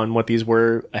back up on what these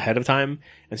were ahead of time.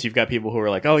 And so you've got people who are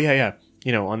like, oh, yeah.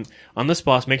 On this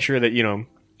boss, make sure that,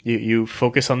 you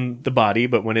focus on the body,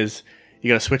 but you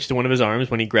got to switch to one of his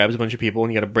arms when he grabs a bunch of people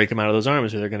and you got to break them out of those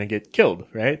arms or they're going to get killed,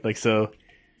 right? Like, so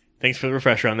thanks for the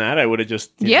refresher on that. I would have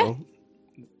just,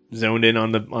 zoned in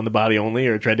on the body only,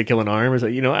 or tried to kill an arm, or so,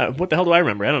 what the hell do I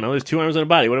remember? I don't know. There's 2 arms on a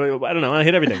body. I don't know. I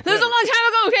hit everything. That was a long time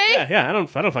ago, okay? Yeah. I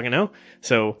don't fucking know.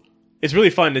 So it's really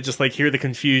fun to just like hear the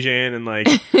confusion and like,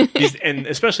 and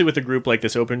especially with a group like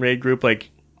this open raid group, like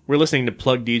we're listening to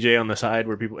Plug DJ on the side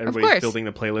where everybody's building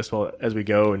the playlist as we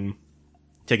go and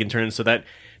taking turns. So that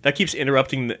keeps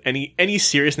interrupting any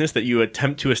seriousness that you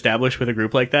attempt to establish with a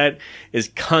group like that is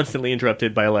constantly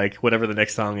interrupted by like whatever the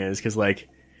next song is, because like.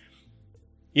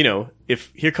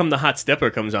 If Here Come the Hot Stepper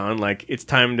comes on, like, it's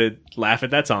time to laugh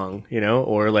at that song,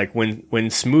 or like when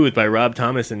Smooth by Rob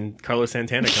Thomas and Carlos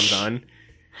Santana comes on.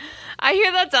 I hear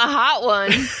that's a hot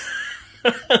one.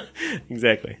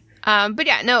 Exactly. But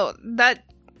yeah, no, that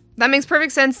makes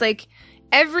perfect sense. Like,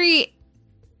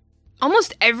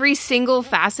 almost every single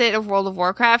facet of World of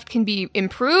Warcraft can be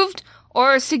improved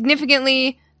or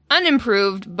significantly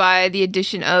unimproved by the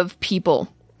addition of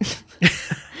people.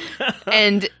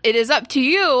 And it is up to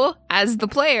you as the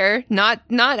player, not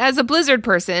as a Blizzard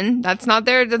person. That's not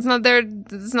their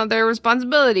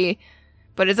responsibility.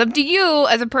 But it's up to you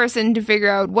as a person to figure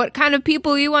out what kind of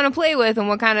people you want to play with and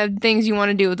what kind of things you want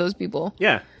to do with those people.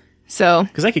 Yeah. So,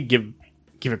 because I could give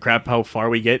a crap how far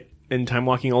we get in Time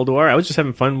Walking Ulduar. I was just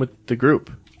having fun with the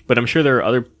group. But I'm sure there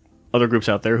are other groups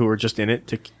out there who are just in it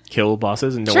to kill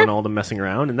bosses and don't want all the messing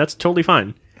around, and that's totally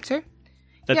fine. Sure.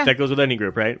 That goes with any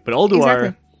group, right? But Ulduar,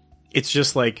 exactly. It's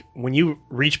just like when you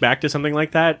reach back to something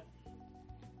like that,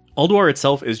 Ulduar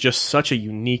itself is just such a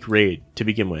unique raid to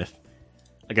begin with.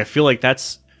 Like, I feel like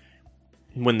that's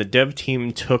when the dev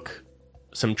team took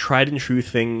some tried and true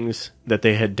things that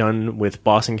they had done with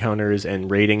boss encounters and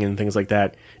raiding and things like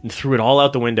that and threw it all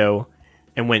out the window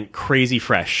and went crazy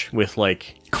fresh with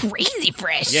like Crazy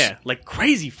fresh. yeah, like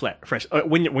crazy fresh.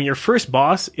 When your first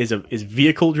boss is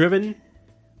vehicle driven,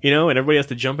 you know, and everybody has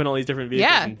to jump in all these different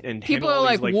vehicles. Yeah. And People handle all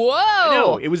are these, like, whoa. I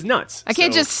know, it was nuts. I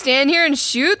can't So, just stand here and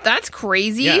shoot. That's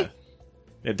crazy. yeah.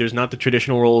 There's not the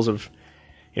traditional roles of,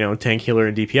 you know, tank, healer,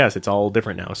 and DPS. It's all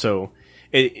different now. So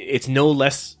it's no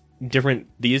less different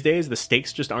these days. The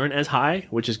stakes just aren't as high,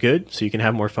 which is good. So you can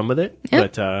have more fun with it. Yeah.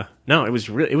 But no, it was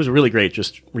really great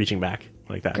just reaching back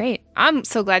like that. Great. I'm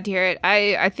so glad to hear it.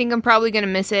 I think I'm probably going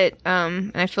to miss it.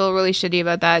 And I feel really shitty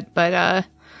about that. But,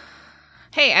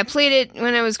 hey, I played it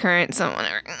when I was current, so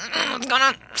whatever. What's going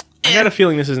on? I got a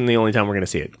feeling this isn't the only time we're going to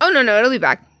see it. Oh, no, it'll be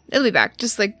back. It'll be back.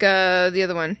 Just like the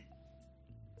other one.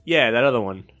 Yeah, that other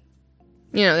one.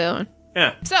 You know, the other one.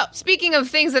 Yeah. So, speaking of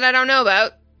things that I don't know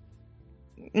about.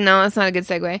 No, that's not a good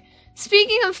segue.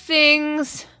 Speaking of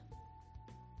things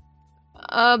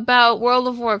about World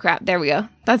of Warcraft. There we go.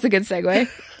 That's a good segue.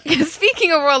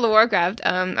 Speaking of World of Warcraft,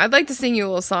 I'd like to sing you a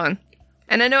little song.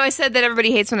 And I know I said that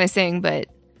everybody hates when I sing, but...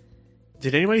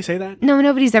 Did anybody say that? No,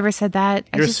 nobody's ever said that.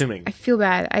 You're assuming. I feel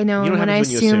bad. I know. You know what When I happens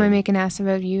when you assume, I assume. make an ass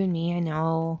about you and me. I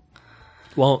know.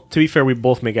 Well, to be fair, we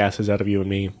both make asses out of you and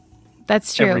me.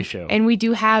 That's true. Every show. And we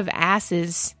do have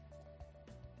asses.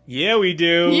 Yeah, we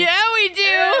do. Yeah, we do.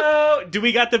 Oh, do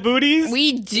we got the booties?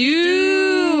 We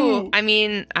do. I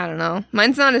mean, I don't know.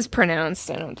 Mine's not as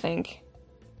pronounced, I don't think.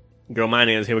 Girl, mine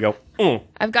is. Here we go.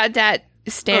 I've got that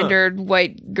standard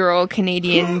white girl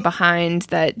Canadian behind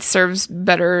that serves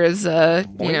better as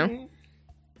you know,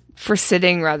 for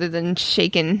sitting rather than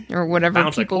shaking or whatever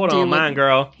Bounce a people quarter do. on mine,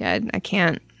 girl. Yeah, I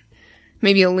can't.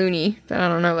 Maybe a loony, but I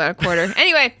don't know about a quarter.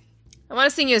 Anyway, I want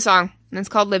to sing you a song, and it's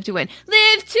called Live to Win.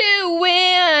 Live to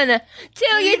win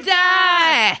till you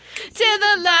die, till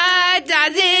the light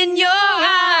dies in your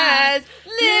eyes.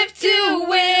 Live to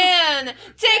win,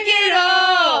 take it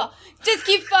all. Just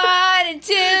keep fighting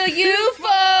till you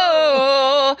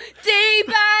fall. Day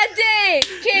by day,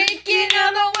 taking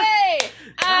all the way.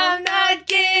 I'm not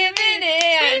giving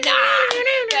in.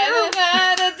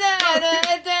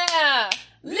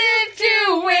 Live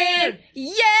to win.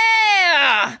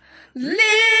 Yeah.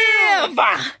 Live.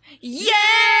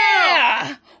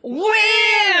 Yeah.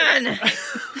 Win.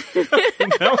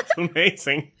 That was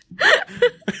amazing.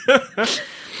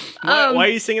 Why are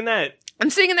you singing that? I'm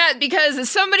singing that because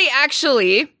somebody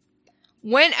actually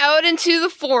went out into the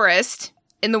forest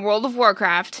in the World of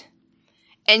Warcraft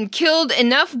and killed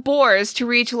enough boars to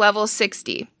reach level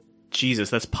 60.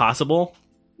 Jesus, that's possible?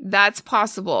 That's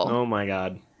possible. Oh my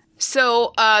god.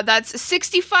 So that's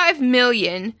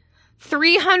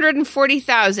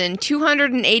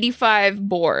 65,340,285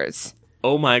 boars,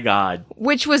 Oh my god.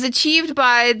 which was achieved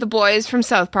by the boys from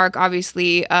South Park,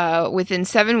 obviously, within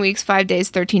 7 weeks, 5 days,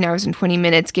 13 hours, and 20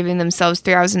 minutes, giving themselves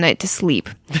 3 hours a night to sleep.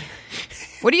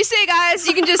 What do you say, guys?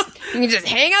 You can just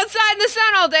hang outside in the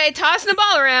sun all day, tossing the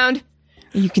ball around.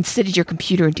 Or you can sit at your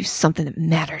computer and do something that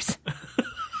matters.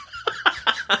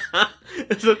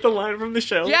 Is that the line from the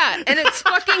show? Yeah, and it's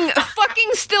fucking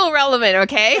still relevant,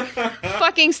 okay?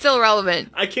 Fucking still relevant.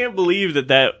 I can't believe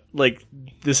that like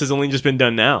this has only just been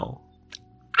done now.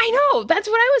 I know, that's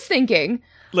what I was thinking.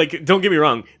 Like, don't get me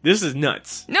wrong, this is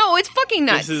nuts. No, it's fucking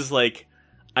nuts. This is like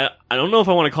I don't know if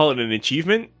I want to call it an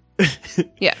achievement.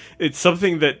 Yeah. It's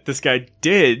something that this guy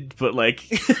did, but like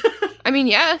I mean,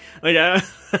 yeah. like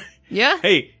Yeah.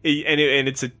 hey,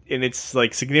 and it's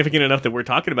like significant enough that we're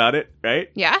talking about it, right?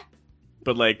 Yeah.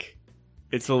 But like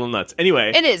it's a little nuts.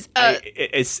 Anyway, It is.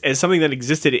 it's as something that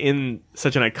existed in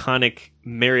such an iconic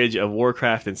marriage of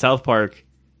Warcraft and South Park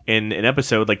in an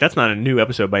episode, like that's not a new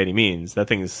episode by any means. That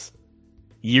thing's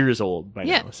years old by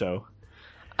Yeah. now. So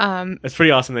it's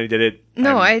pretty awesome that he did it.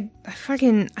 No, I'm-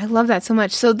 I love that so much.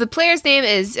 So the player's name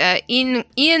is Ian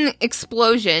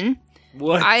Explosion.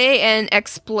 what? IAN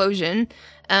Explosion.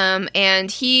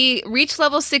 And he reached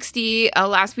level 60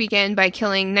 last weekend by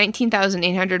killing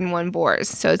 19,801 boars.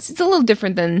 So it's a little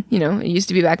different than, it used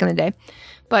to be back in the day.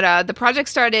 But the project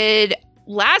started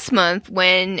last month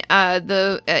when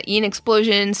the Ian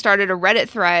Explosion started a Reddit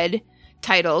thread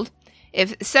titled,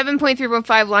 "If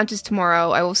 7.315 launches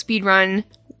tomorrow, I will speedrun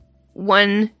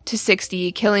 1 to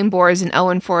 60 killing boars in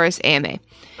Elwyn Forest AMA."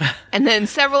 And then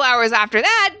several hours after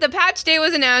that, the patch day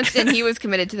was announced and he was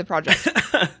committed to the project.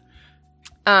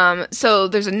 So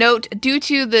there's a note: due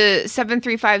to the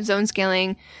 735 zone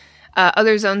scaling,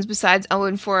 other zones besides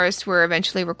Elwyn Forest were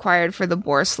eventually required for the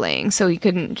boar slaying, so he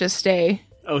couldn't just stay.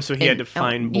 Oh, so he had to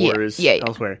find yeah, boars yeah.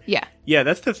 elsewhere. Yeah. Yeah,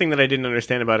 that's the thing that I didn't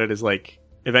understand about it is like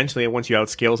eventually, once you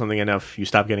outscale something enough, you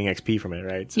stop getting XP from it,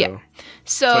 right? Yeah.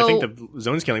 So I think the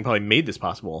zone scaling probably made this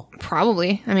possible.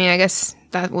 Probably. I mean, I guess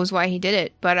that was why he did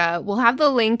it. But we'll have the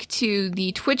link to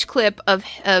the Twitch clip of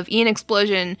Ian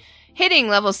Explosion hitting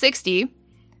level 60.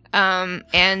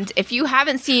 And if you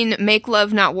haven't seen Make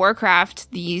Love Not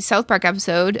Warcraft, the South Park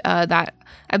episode, that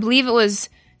I believe it was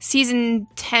season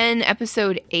 10,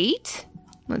 episode 8.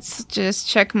 Let's just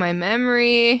check my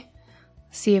memory.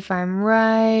 See if I'm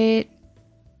right.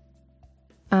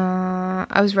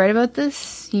 I was right about this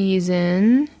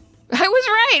season. I was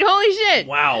right. Holy shit.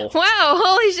 Wow.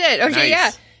 Holy shit. Okay, Nice.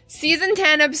 yeah. Season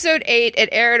 10, episode 8. It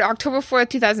aired October 4th,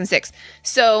 2006.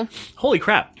 So, Holy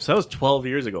crap. So that was 12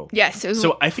 years ago. yes, it was.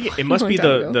 So I think it must be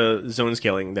Long time the zone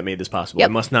scaling that made this possible. Yep.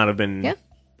 It must not have been Yeah.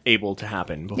 able to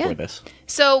happen before Yeah. this.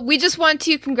 So we just want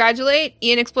to congratulate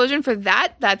Ian Explosion for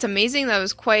that. That's amazing. That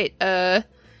was quite that's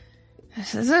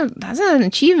an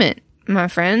achievement, my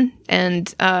friend.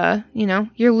 And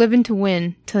you're living to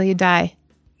win till you die.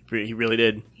 He really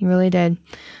did. You really did.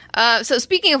 So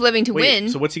speaking of living to Wait, win,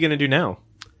 so what's he going to do now?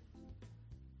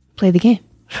 play the game.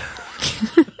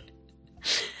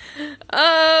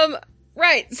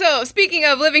 Right. So speaking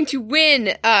of living to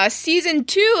win, season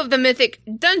 2 of the Mythic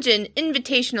Dungeon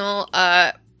Invitational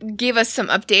gave us some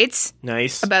updates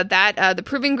Nice. about that. The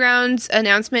Proving Grounds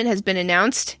announcement has been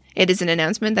announced. It is an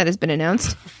announcement that has been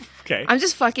announced. Okay. I'm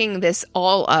just fucking this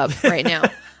all up right now.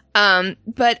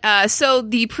 So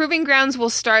the Proving Grounds will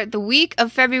start the week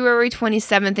of February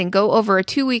 27th and go over a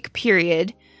 2-week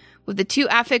period with the 2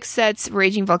 affix sets,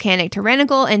 Raging Volcanic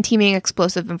Tyrannical and Teeming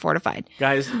Explosive and Fortified.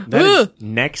 Guys, that is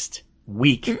next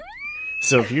week.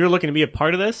 So if you're looking to be a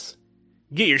part of this,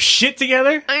 get your shit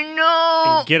together I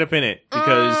know! and get up in it.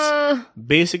 Because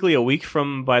basically a week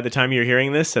from by the time you're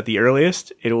hearing this, at the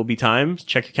earliest, it will be time.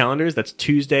 Check your calendars. That's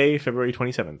Tuesday, February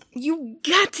 27th. You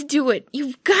got to do it.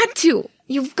 You've got to.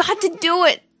 You've got to do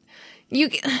it.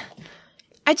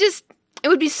 It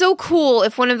would be so cool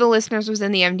if one of the listeners was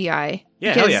in the MDI.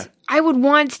 Yeah, hell Because yeah. I would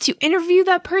want to interview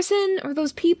that person or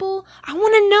those people. I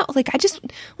want to know. Like, I just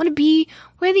want to be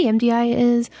where the MDI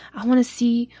is. I want to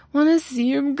see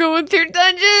him going through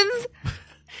dungeons.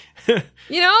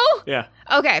 You know? Yeah.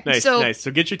 Okay. Nice, so, nice. So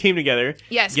get your team together.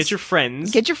 Yes. Get your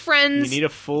friends. get your friends. You need a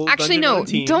full Actually, dungeon on no. a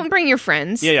team. Don't bring your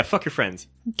friends. Yeah, fuck your friends.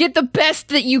 Get the best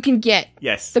that you can get.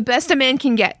 Yes. The best a man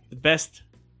can get. The best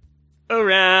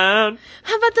around.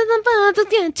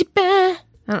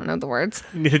 I don't know the words.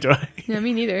 Neither do I. Yeah,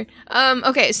 me neither.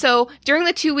 Okay, so during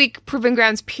the 2-week Proving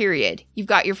Grounds period, you've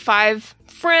got your 5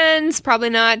 friends, probably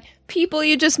not people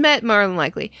you just met, more than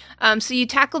likely. So you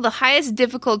tackle the highest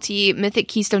difficulty Mythic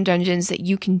Keystone dungeons that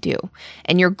you can do.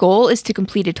 And your goal is to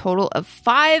complete a total of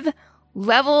 5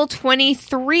 level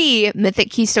 23 Mythic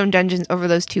Keystone dungeons over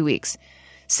those 2 weeks.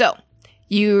 So,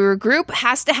 your group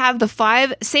has to have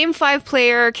the same 5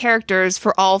 player characters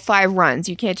for all 5 runs.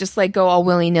 You can't just go all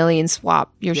willy-nilly and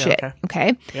swap your shit.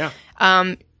 Okay? Yeah.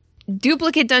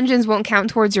 Duplicate dungeons won't count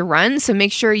towards your run, so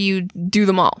make sure you do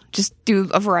them all. Just do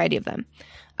a variety of them.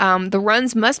 The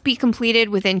runs must be completed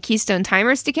within Keystone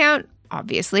timers to count,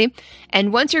 obviously.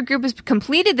 And once your group has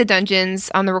completed the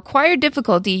dungeons on the required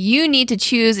difficulty, you need to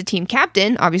choose a team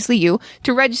captain, obviously you,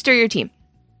 to register your team.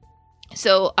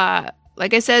 So,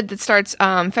 like I said, that starts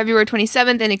February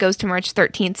 27th and it goes to March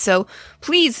 13th. So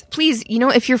please,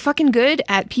 if you're fucking good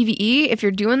at PvE, if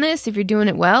you're doing this, if you're doing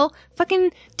it well,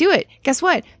 fucking do it. Guess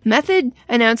what? Method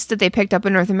announced that they picked up a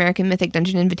North American Mythic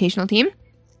Dungeon Invitational team.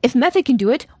 If Method can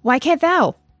do it, why can't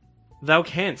thou? Thou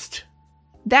canst.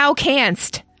 Thou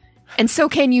canst. And so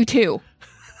can you too.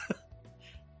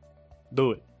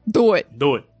 Do it. Do it.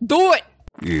 Do it. Do it!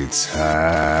 It's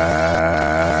high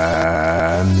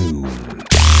noon.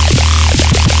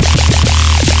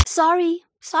 Sorry.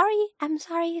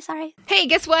 Hey,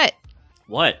 guess what?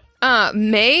 What?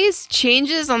 May's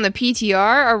changes on the PTR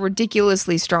are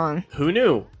ridiculously strong. Who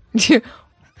knew?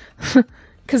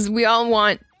 Because we all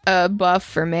want a buff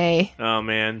for May. Oh,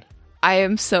 man. I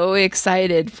am so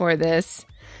excited for this.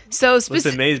 So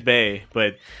Listen, Maze Bay,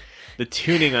 but the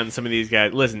tuning on some of these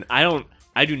guys. Listen,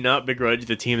 I do not begrudge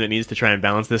the team that needs to try and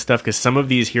balance this stuff because some of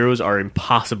these heroes are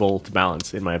impossible to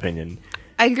balance, in my opinion.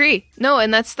 I agree. No,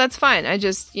 and that's fine. I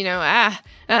just,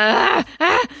 But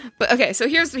okay, so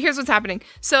here's what's happening.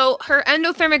 So her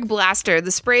endothermic blaster,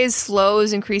 the spray is slow,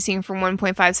 is increasing from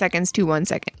 1.5 seconds to 1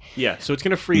 second. Yeah, so it's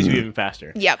going to freeze you even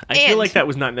faster. Yep, I feel and- like that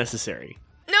was not necessary.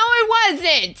 No, it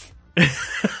wasn't.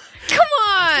 Come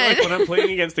on. Like when I'm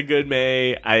playing against a good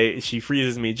May, she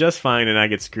freezes me just fine, and I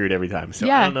get screwed every time. So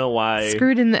Yeah. I don't know why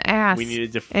Screwed in the ass we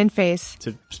needed and face.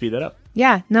 to speed that up.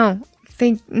 Yeah, no.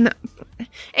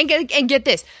 And get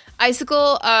this.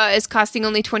 Icicle is costing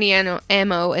only 20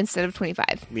 ammo instead of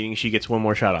 25. Meaning she gets one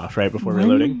more shot off, right, before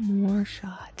reloading? One more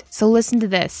shot. So listen to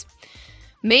this.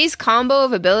 May's combo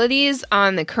of abilities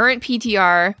on the current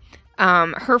PTR,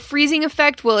 her freezing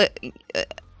effect will...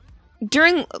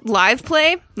 during live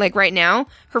play, like right now,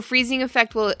 her freezing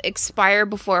effect will expire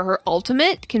before her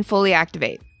ultimate can fully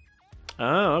activate.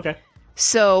 Oh, okay.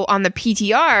 So on the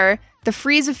PTR, the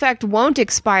freeze effect won't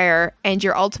expire and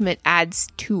your ultimate adds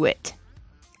to it.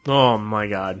 Oh my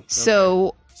god.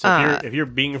 So, if you're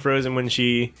being frozen when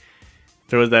she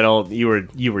throws that ult, you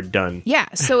were done. Yeah,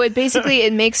 so it basically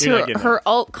it makes You're not getting her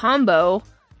ult combo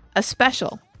a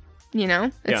special. You know?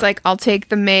 It's Yeah. like I'll take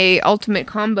the May ultimate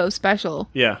combo special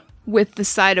Yeah. with the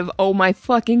side of oh my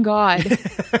fucking god.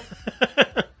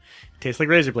 Tastes like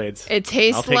razor blades. It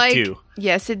tastes I'll take like 2.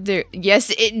 Yes it do. Yes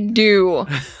it do.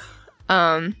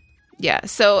 Yeah,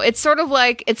 so it's sort of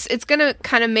like it's gonna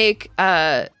kind of make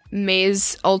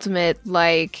May's ultimate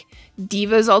like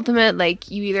Diva's ultimate. Like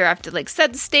you either have to like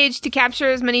set the stage to capture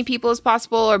as many people as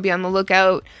possible or be on the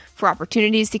lookout for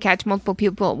opportunities to catch multiple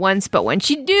people at once. But when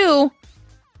you do,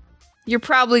 you're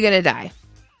probably gonna die.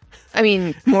 I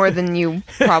mean, more than you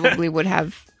probably would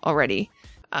have already.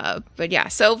 But yeah,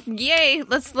 so yay,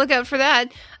 let's look out for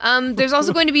that. There's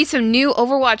also going to be some new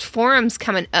Overwatch forums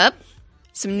coming up.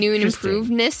 Some new and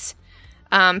improvedness.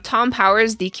 Tom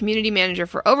Powers, the community manager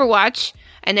for Overwatch,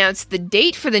 announced the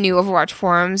date for the new Overwatch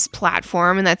forums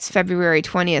platform, and that's February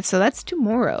 20th. So that's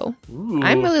tomorrow. Ooh.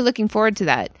 I'm really looking forward to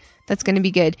that. That's going to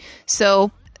be good.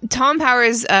 So Tom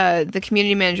Powers, the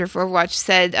community manager for Overwatch,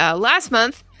 said last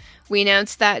month, we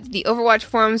announced that the Overwatch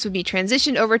forums would be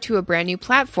transitioned over to a brand new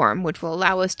platform, which will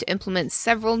allow us to implement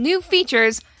several new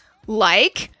features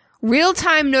like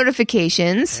real-time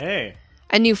notifications, Hey.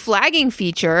 a new flagging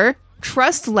feature,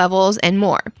 trust levels, and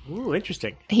more. Ooh,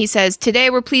 interesting. He says, today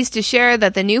we're pleased to share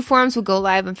that the new forums will go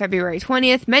live on February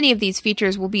 20th. Many of these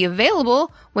features will be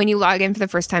available when you log in for the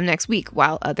first time next week,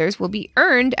 while others will be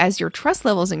earned as your trust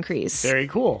levels increase. Very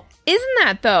cool. Isn't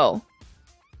that, though?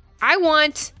 I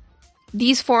want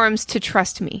these forums to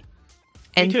trust me.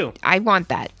 And too. I want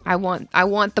that. I want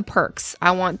the perks.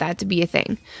 I want that to be a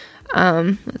thing.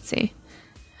 Let's see.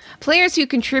 Players who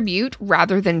contribute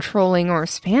rather than trolling or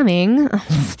spamming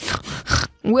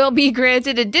will be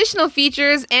granted additional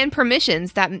features and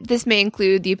permissions. That this may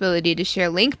include the ability to share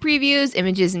link previews,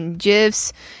 images and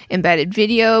GIFs, embedded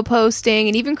video posting,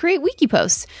 and even create wiki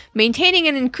posts. Maintaining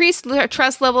an increased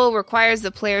trust level requires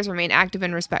that players remain active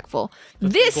and respectful.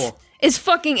 This cool. is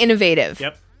fucking innovative.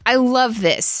 Yep. I love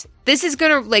this. This is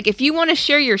gonna, like, if you want to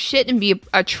share your shit and be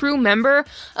a true member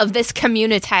of this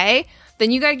community,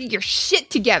 then you gotta get your shit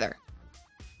together.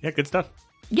 Yeah, good stuff.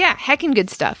 Yeah, heckin' good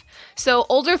stuff. So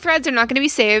older threads are not going to be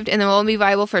saved, and they will only be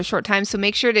viable for a short time, so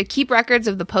make sure to keep records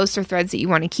of the posts or threads that you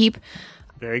want to keep.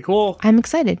 Very cool. I'm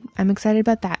excited. I'm excited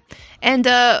about that. And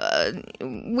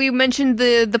we mentioned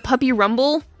the Puppy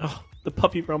Rumble. Oh, the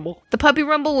puppy rumble. The Puppy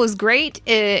Rumble was great.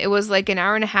 It was like an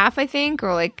hour and a half, I think,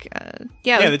 or like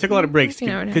Yeah, they took a lot of breaks an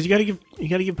hour and a because you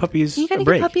gotta give puppies You gotta a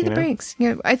break. give Puppy the know? breaks.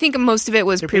 Yeah, I think most of it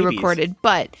was They're pre-recorded,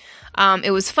 but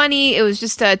it was funny. It was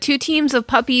just 2 teams of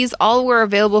puppies. All were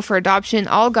available for adoption.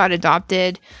 All got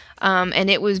adopted, and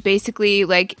it was basically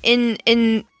like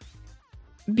in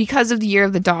because of the Year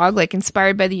of the Dog, like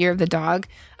inspired by the Year of the Dog.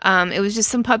 It was just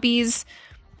some puppies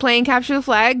playing capture the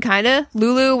flag, kind of.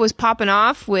 Lulu was popping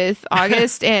off with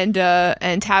August and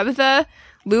Tabitha.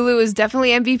 Lulu was definitely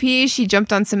MVP. She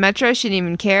jumped on Symmetra. She didn't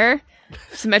even care.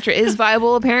 Symmetra is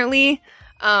viable, apparently.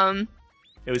 It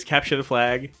was capture the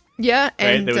flag. Yeah,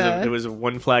 Right? and There was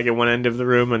one flag at one end of the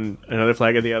room and another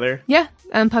flag at the other. yeah,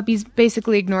 puppies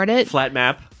basically ignored it. Flat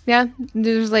map. Yeah,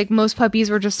 there's like most puppies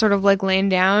were just sort of like laying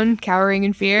down, cowering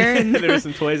in fear. And There were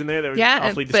some toys in there that were yeah,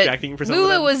 awfully but distracting for some of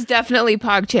Lulu them. was definitely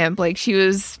PogChamp. Like she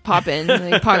was popping,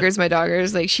 like Poggers my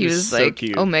doggers. Like she was was so like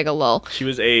cute. Omega lol. She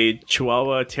was a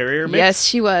Chihuahua Terrier mix. Yes,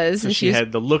 she was, So and she was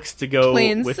had the looks to go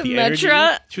playing with the Symmetra.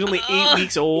 energy. She was only 8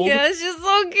 weeks old. yeah, she's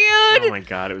so cute. Oh my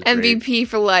god, it was great. MVP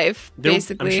for life,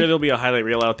 basically. I'm sure there'll be a highlight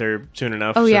reel out there soon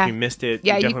enough. Oh, so yeah. if you missed it,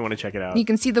 Yeah, you you- definitely want to check it out. You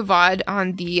can see the VOD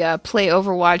on the Play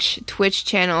Overwatch Twitch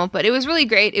channel, but it was really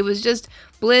great. It was just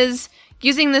Blizz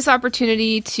using this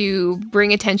opportunity to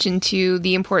bring attention to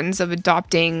the importance of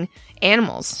adopting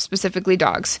animals, specifically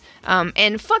dogs.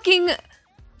 And fucking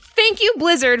thank you,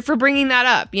 Blizzard, for bringing that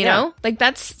up, you know? Like,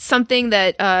 that's something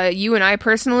that you and I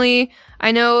personally,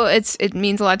 I know it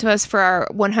means a lot to us for our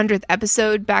 100th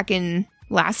episode back in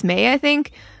last May, I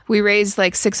think. we raised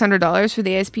like $600 for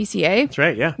the ASPCA. That's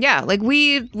right. Yeah. Yeah, like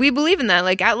we believe in that.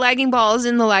 Like at Lagging Balls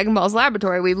in the Lagging Balls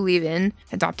laboratory, we believe in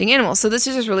adopting animals. So this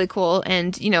is just really cool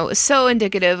and, so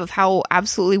indicative of how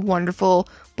absolutely wonderful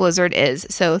Blizzard is.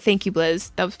 So thank you,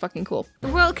 Blizz. That was fucking cool. The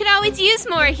world could always use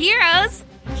more heroes.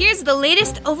 Here's the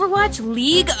latest Overwatch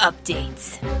League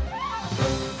updates.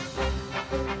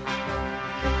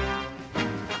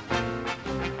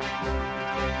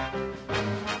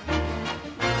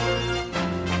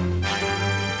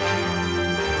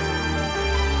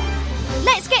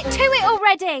 Let's get to it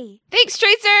already! Thanks,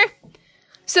 Tracer!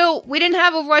 So we didn't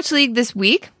have Overwatch League this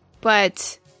week,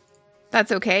 but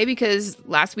that's okay because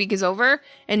last week is over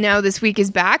and now this week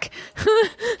is back.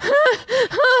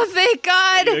 Oh, thank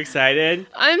God! You excited?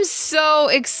 I'm so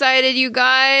excited, you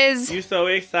guys. You so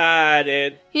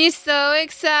excited. He's so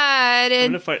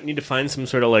excited. I'm gonna need to find some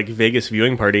sort of like Vegas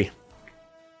viewing party.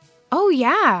 Oh,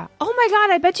 yeah. Oh my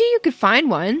God, I bet you could find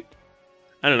one.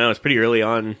 I don't know. It's pretty early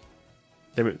on.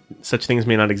 Such things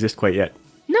may not exist quite yet.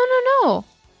 No.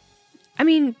 I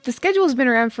mean, the schedule's been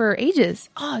around for ages.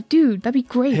 Oh, dude, that'd be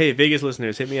great. Hey, Vegas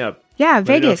listeners, hit me up. Yeah, Let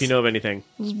me know Vegas. if you know of anything.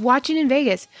 Watching in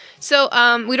Vegas. So,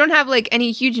 we don't have like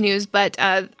any huge news, but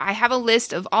I have a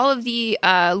list of all of the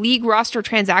league roster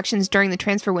transactions during the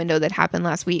transfer window that happened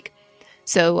last week.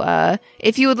 So,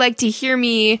 if you would like to hear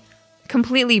me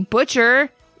completely butcher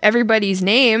everybody's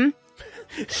name,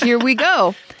 here we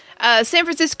go. San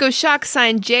Francisco Shock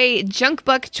signed Jay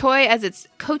Junkbuck Choi as its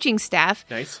coaching staff.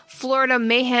 Nice. Florida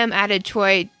Mayhem added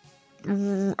Choi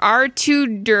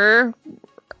Artuder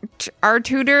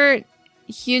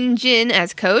Hyunjin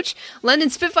as coach.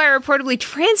 London Spitfire reportedly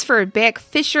transferred back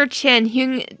Fisher Chen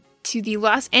Hyung to the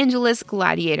Los Angeles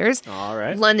Gladiators. All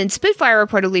right. London Spitfire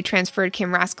reportedly transferred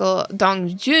Kim Rascal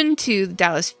Dongjun to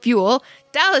Dallas Fuel.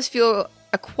 Dallas Fuel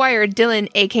acquired Dylan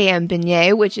AKM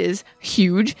Beignet, which is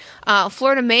huge.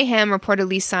 Florida Mayhem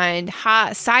reportedly signed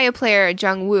Saya player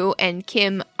Jung Woo and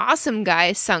Kim Awesome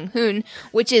Guy Sung Hoon,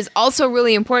 which is also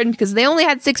really important because they only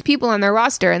had 6 people on their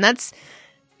roster, and that's,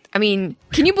 I mean,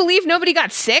 can you believe nobody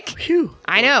got sick? Phew.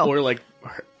 I know. Or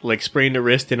like sprained a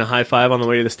wrist in a high five on the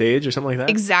way to the stage or something like that.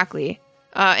 Exactly.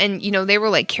 And, they were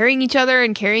like carrying each other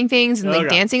and carrying things and like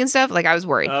God. dancing and stuff. Like I was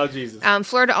worried. Oh, Jesus.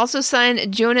 Florida also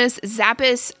signed Jonas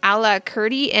Zappis Ala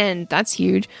Kurdi, and that's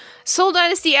huge. Seoul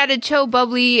Dynasty added Cho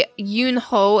Bubbly Yoon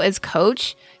Ho as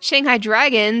coach. Shanghai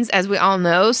Dragons, as we all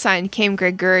know, signed Kim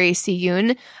Gregory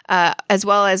Si-yoon, as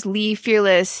well as Lee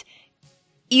Fearless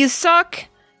Isok,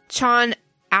 Chon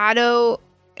Ado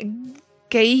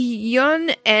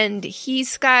Gaeyeon, and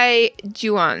Hee-sky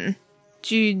Juan.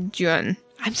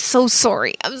 I'm so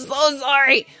sorry.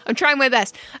 I'm trying my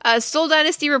best. Seoul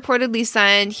Dynasty reportedly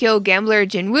signed Hyo Gambler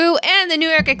Jinwoo, and the New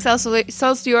York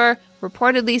Excelsior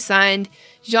reportedly signed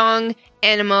Zhang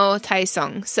Animo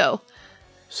Taisong. So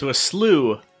a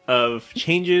slew of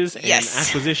changes and Yes.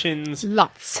 acquisitions,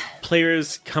 lots.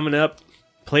 players coming up,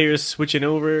 players switching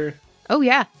over. Oh,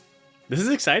 yeah. This is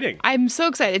exciting. I'm so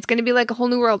excited. It's going to be like a whole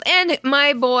new world. And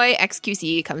my boy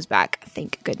XQC comes back.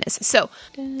 Thank goodness. So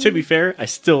To be fair, I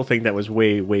still think that was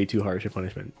way, way too harsh a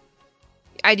punishment.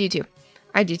 I do too.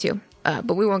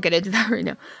 But we won't get into that right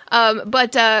now.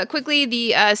 But quickly,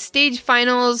 the stage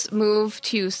finals move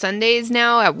to Sundays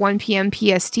now at 1 p.m.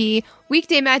 PST.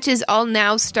 Weekday matches all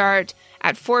now start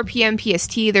at 4 p.m.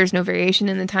 PST. There's no variation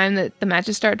in the time that the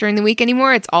matches start during the week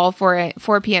anymore. It's all 4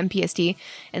 p.m. PST.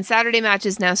 And Saturday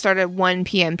matches now start at 1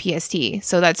 p.m. PST.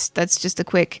 So that's just a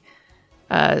quick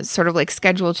sort of like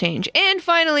schedule change. And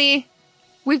finally,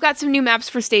 we've got some new maps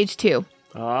for Stage 2.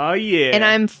 Oh, yeah. And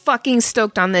I'm fucking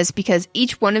stoked on this because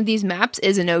each one of these maps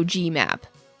is an OG map.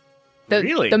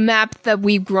 Really? The map that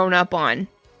we've grown up on.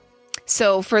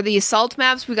 So for the Assault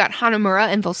maps, we got Hanamura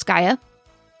and Volskaya.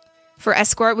 For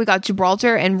Escort, we got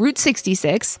Gibraltar and Route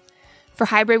 66. For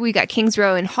Hybrid, we got Kings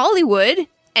Row and Hollywood.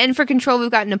 And for Control,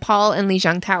 we've got Nepal and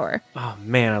Lijiang Tower. Oh,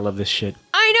 man, I love this shit.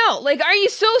 I know! Like, are you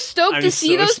so stoked I'm to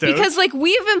see so those? stoked. Because, like,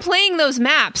 we've been playing those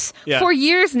maps for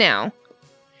years now.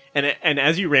 And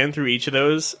as you ran through each of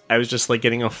those, I was just like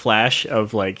getting a flash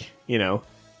of like,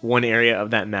 one area of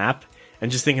that map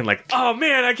and just thinking like, oh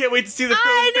man, I can't wait to see the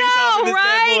I face off in know, this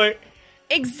bad right?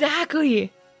 boy.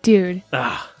 Exactly. Dude.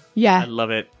 Ah, Yeah. I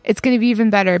love it. It's going to be even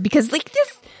better because like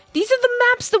these are the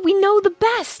maps that we know the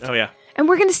best. Oh yeah. And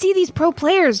we're going to see these pro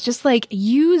players just like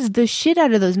use the shit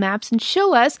out of those maps and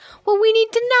show us what we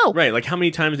need to know. Right, like how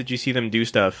many times did you see them do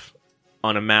stuff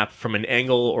on a map from an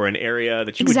angle or an area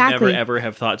that you Exactly. would never ever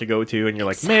have thought to go to, and you're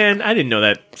like, man, I didn't know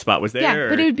that spot was there. Yeah,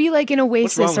 but it would be like an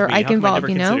What's wrong Oasis with or me? How come I Eichenwald, never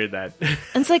you know? considered that?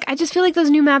 And it's like, I just feel like those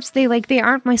new maps, they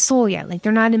aren't my soul yet. Like,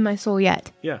 they're not in my soul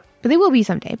yet. Yeah. But they will be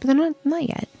someday, but they're not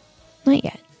yet. Not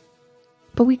yet.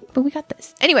 But we got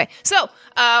this. Anyway, so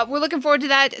we're looking forward to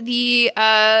that. The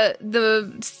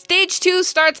stage 2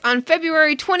 starts on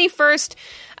February 21st.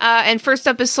 And first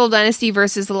up is Seoul Dynasty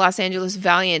versus the Los Angeles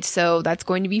Valiant. So that's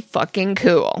going to be fucking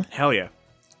cool. Hell yeah.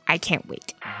 I can't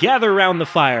wait. Gather round the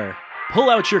fire, pull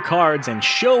out your cards, and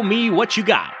show me what you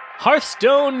got.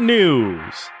 Hearthstone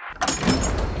News.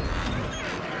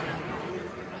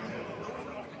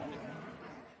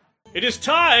 It is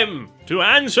time to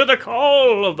answer the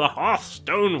call of the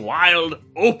Hearthstone Wild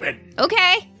Open.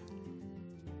 Okay.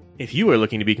 If you are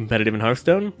looking to be competitive in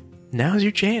Hearthstone, now's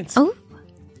your chance. Oh.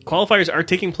 Qualifiers are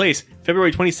taking place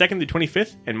February 22nd to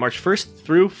 25th and March 1st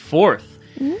through 4th.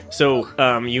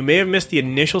 So you may have missed the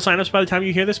initial signups by the time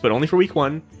you hear this, but only for week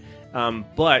 1.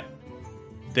 But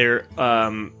there's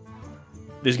going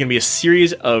to be a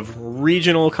series of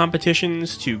regional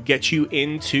competitions to get you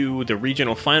into the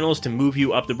regional finals to move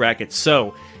you up the bracket.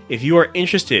 So if you are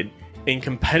interested in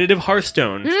competitive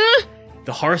Hearthstone,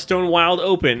 the Hearthstone Wild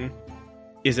Open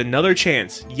is yet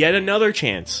another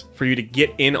chance for you to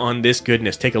get in on this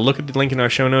goodness. Take a look at the link in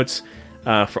our show notes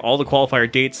for all the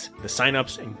qualifier dates, the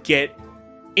signups, and get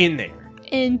in there.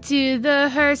 Into the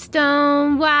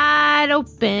Hearthstone Wide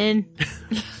Open.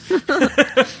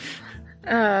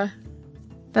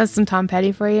 That's some Tom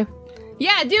Petty for you.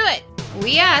 Yeah, do it.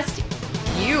 We asked.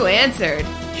 You answered.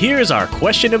 Here's our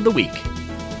question of the week.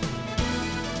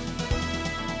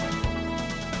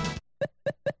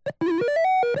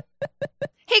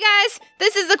 Hey guys,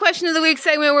 this is the question of the week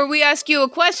segment where we ask you a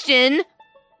question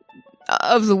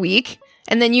of the week,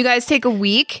 and then you guys take a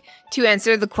week to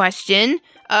answer the question.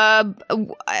 And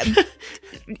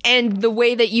the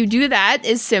way that you do that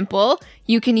is simple.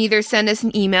 You can either send us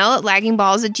an email at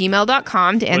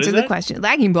laggingballs@gmail.com to answer the question.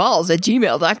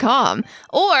 laggingballs@gmail.com.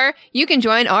 Or you can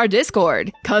join our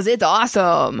Discord, because it's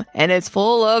awesome. And it's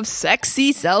full of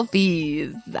sexy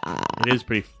selfies. It is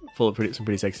full of some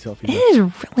pretty sexy selfies. It is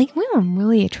really, we are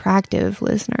really attractive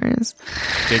listeners.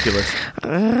 Ridiculous.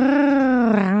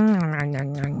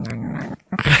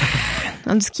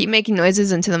 I'll just keep making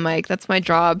noises into the mic. That's my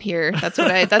job here. That's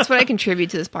what I contribute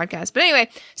to this podcast. But anyway,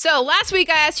 so last week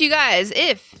I asked you guys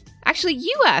actually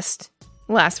you asked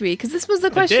last week, because this was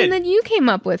the question that you came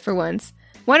up with for once.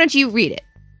 Why don't you read it?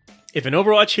 If an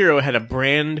Overwatch hero had a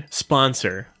brand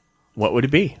sponsor, what would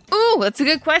it be? Ooh, that's a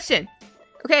good question.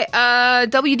 Okay,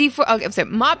 WD4. Okay, I'm sorry.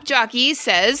 Mop Jockey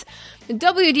says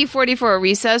WD-40 for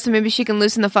Orisa, so maybe she can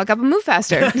loosen the fuck up and move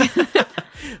faster.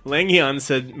 Langion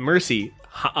said Mercy,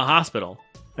 a hospital.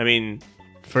 I mean,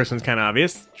 first one's kind of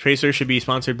obvious. Tracer should be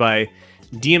sponsored by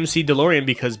DMC DeLorean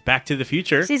because Back to the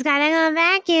Future. She's gotta go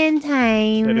back in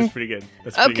time. That is pretty good.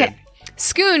 That's pretty good.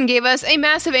 Skoon gave us a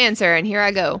massive answer, and here I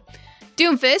go.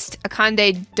 Doomfist, a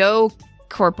Conde Do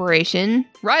Corporation,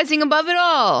 rising above it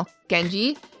all.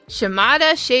 Genji,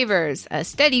 Shimada Shavers, a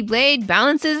steady blade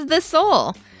balances the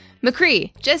soul.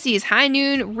 McCree, Jesse's High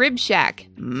Noon Rib Shack,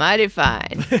 mighty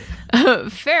fine.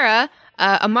 Farah,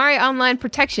 Amari Online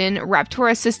Protection,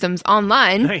 Raptora Systems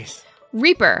Online. Nice.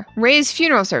 Reaper, Ray's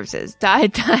Funeral Services, die.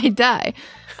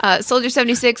 Soldier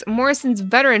 76, Morrison's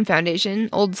Veteran Foundation,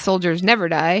 Old Soldiers Never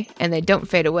Die, and they don't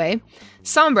fade away.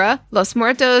 Sombra, Los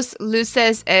Muertos,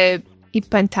 Luces y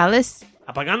Pantales.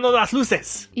 Apagando las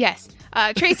luces. Yes.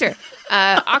 Tracer,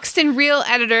 Oxton Real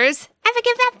Editors. Ever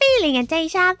give that feeling a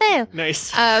deja vu?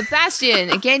 Nice.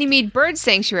 Bastion, Ganymede Bird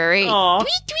Sanctuary. Aw.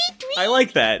 Tweet, tweet, tweet. I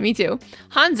like that. Me too.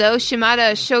 Hanzo,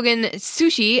 Shimada Shogun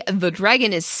Sushi, The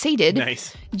Dragon is Sated.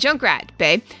 Nice. Junkrat,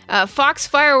 Bay. Fox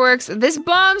Fireworks, This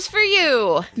Bomb's for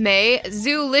You. May,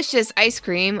 Zoolicious Ice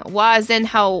Cream,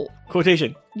 Wazenhao.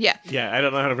 Quotation. Yeah. Yeah, I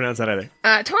don't know how to pronounce that either.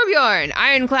 Torbjorn,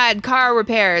 Ironclad Car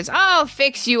Repairs, I'll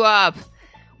fix you up.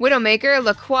 Widowmaker,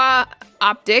 Lacroix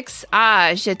Optics,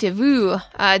 Je te vu.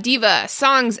 Diva,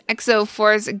 Songs Exo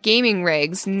Force Gaming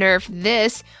Rigs, Nerf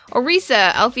This.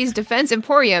 Orisa, Elfie's Defense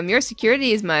Emporium, your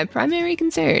security is my primary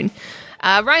concern.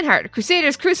 Reinhardt,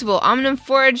 Crusaders Crucible, Omnium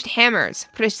Forged Hammers,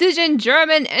 Precision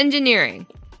German Engineering.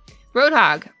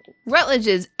 Roadhog,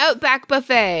 Rutledge's Outback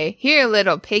Buffet, here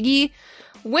little piggy.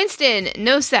 Winston,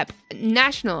 NOCEP,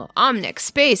 National Omnic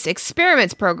Space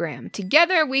Experiments Program.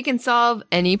 Together we can solve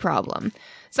any problem.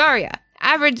 Zarya,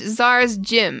 Average Czar's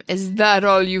Gym. Is that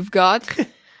all you've got?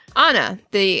 Anna,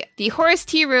 the Horace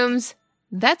Tea Rooms.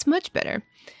 That's much better.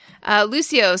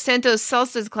 Lucio, Santos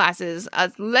Salsa's classes.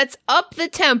 Let's up the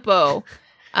tempo.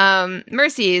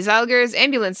 Mercy, Zalger's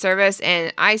Ambulance Service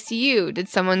and ICU. Did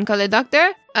someone call a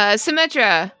doctor?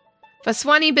 Symmetra,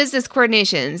 Vaswani Business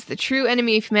Coordinations. The true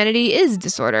enemy of humanity is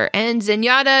disorder. And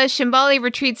Zenyatta, Shimbali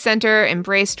Retreat Center.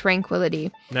 Embrace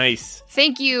tranquility. Nice.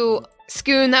 Thank you,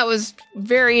 Skoon. That was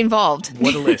very involved.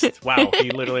 What a list. Wow.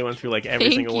 He literally went through like every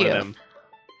Thank single one you. of them.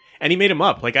 And he made them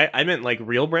up. Like, I meant like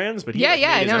real brands, but he Yeah, like,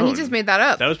 made his no, he own. just made that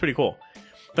up. That was pretty cool.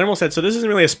 Thermal said, so this isn't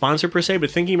really a sponsor per se, but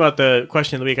thinking about the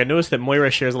question of the week, I noticed that Moira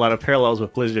shares a lot of parallels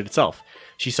with Blizzard itself.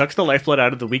 She sucks the lifeblood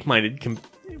out of the weak-minded,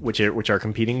 which are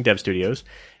competing dev studios,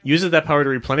 uses that power to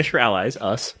replenish her allies,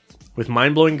 us, with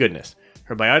mind-blowing goodness.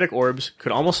 Her biotic orbs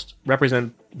could almost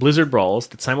represent Blizzard brawls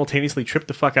that simultaneously trip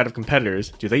the fuck out of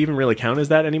competitors. Do they even really count as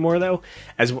that anymore, though?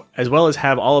 As well as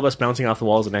have all of us bouncing off the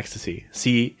walls in ecstasy.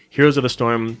 See Heroes of the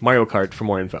Storm Mario Kart for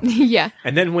more info. Yeah.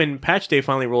 And then when patch day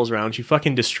finally rolls around, she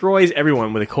fucking destroys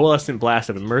everyone with a coalescent blast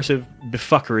of immersive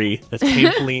befuckery that's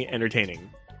painfully entertaining.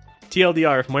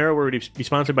 TLDR, if Moira were to be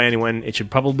sponsored by anyone, it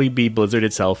should probably be Blizzard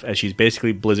itself, as she's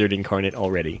basically Blizzard incarnate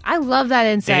already. I love that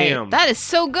insight. Damn. That is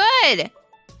so good.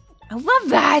 I love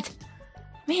that.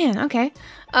 Man, okay.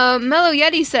 Mellow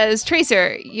Yeti says,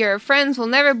 Tracer, your friends will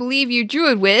never believe you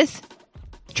drew it with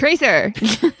Tracer.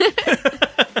 It's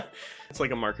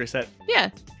like a marker set.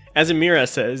 Yeah. Azamira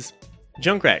says,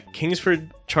 Junkrat,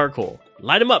 Kingsford Charcoal.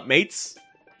 Light 'em up, mates.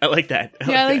 I like that.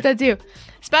 I like that too.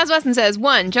 Spaz Weston says,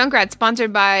 1. Junkrat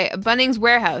sponsored by Bunnings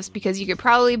Warehouse because you could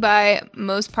probably buy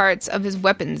most parts of his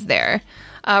weapons there.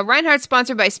 Reinhardt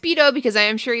sponsored by Speedo because I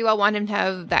am sure you all want him to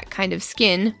have that kind of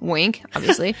skin. Wink,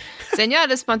 obviously.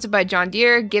 Zenyatta sponsored by John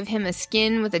Deere. Give him a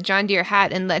skin with a John Deere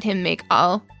hat and let him make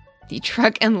all the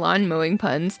truck and lawn mowing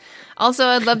puns. Also,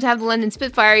 I'd love to have the London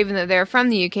Spitfire, even though they're from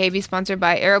the UK, be sponsored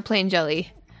by Aeroplane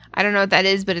Jelly. I don't know what that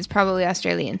is, but it's probably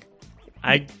Australian.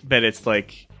 I bet it's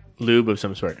like lube of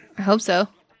some sort. I hope so.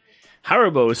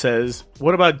 Haribo says,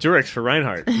 what about Durex for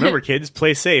Reinhardt? Remember, kids,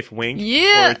 play safe, wink.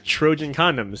 Yeah. Or Trojan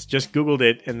condoms. Just Googled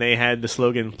it, and they had the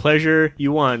slogan, pleasure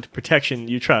you want, protection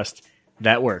you trust.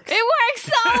 That works. It works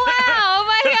so well! Oh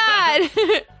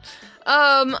my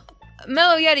god!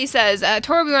 Mellow Yeti says,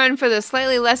 Torbjorn for the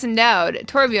slightly less endowed.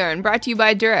 Torbjorn, brought to you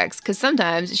by Durex, because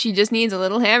sometimes she just needs a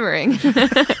little hammering.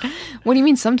 What do you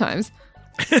mean sometimes?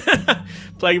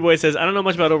 Plaggy Boy says, I don't know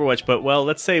much about Overwatch, but, well,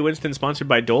 let's say Winston sponsored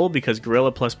by Dole because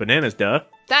Gorilla plus bananas, duh.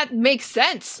 That makes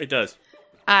sense. It does.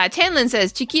 Tanlin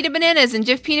says, Chiquita bananas and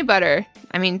Jif peanut butter.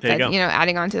 I mean, There you go.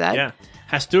 Adding on to that. Yeah.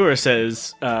 Hastur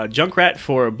says, Junkrat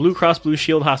for Blue Cross Blue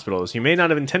Shield hospitals. You may not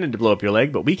have intended to blow up your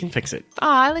leg, but we can fix it. Oh,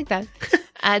 I like that.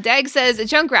 Dag says,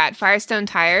 Junkrat, Firestone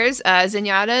Tires,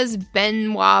 Zenyatta's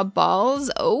Benoit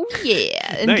Balls. Oh,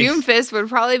 yeah. And Nice. Doomfist would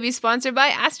probably be sponsored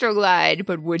by Astroglide,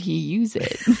 but would he use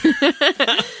it?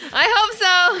 I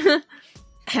hope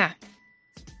so.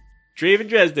 Draven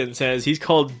Dresden says he's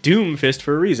called Doomfist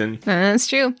for a reason. That's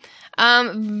true.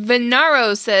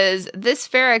 Venaro says, this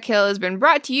Farah kill has been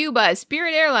brought to you by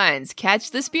Spirit Airlines.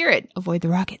 Catch the spirit. Avoid the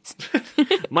rockets.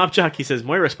 Mop Jockey says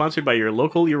Moira sponsored by your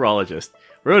local urologist.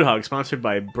 Roadhog sponsored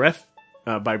by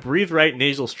Breathe Right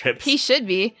nasal strips. He should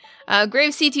be.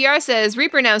 Grave CTR says,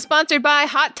 Reaper now sponsored by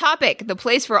Hot Topic, the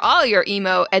place for all your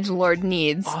emo edgelord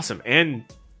needs. Awesome, and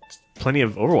plenty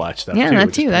of Overwatch stuff. Yeah, too, that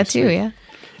which is too, that pretty too, sweet. yeah.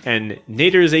 And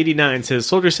Naders89 says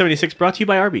Soldier 76 brought to you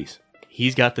by Arby's.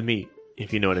 He's got the meat,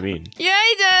 if you know what I mean. Yeah,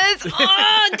 he does.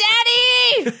 Oh,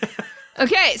 Daddy!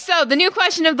 Okay, so the new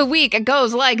question of the week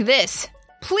goes like this.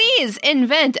 Please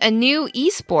invent a new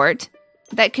esport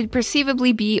that could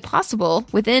perceivably be possible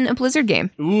within a Blizzard game.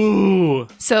 Ooh,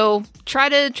 So try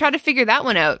to figure that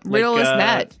one out. Riddle us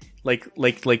that. Like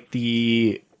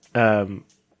the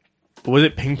was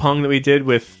it ping pong that we did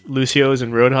with Lucio's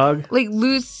and Roadhog? Like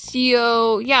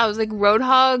Lucio, yeah, it was like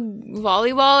Roadhog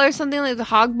volleyball or something, like the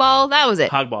hog ball. That was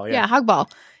it. Hogball, yeah. Yeah, hog ball.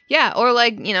 Yeah, or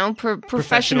like,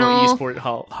 professional esport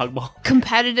hogball.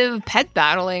 competitive pet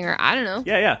battling, or I don't know.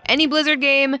 Yeah. Any Blizzard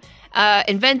game,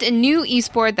 invent a new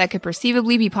esport that could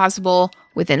perceivably be possible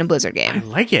within a Blizzard I game.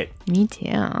 like it. Me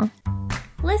too.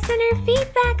 Listener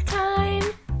feedback time.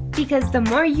 Because the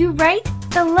more you write,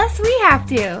 the less we have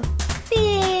to.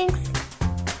 Thanks.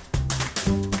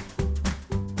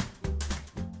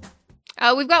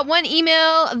 We've got one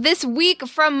email this week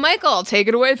from Michael. Take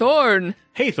it away, Thorn.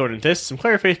 Hey, Thornanthus, some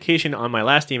clarification on my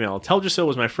last email. Teldrassil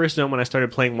was my first zone when I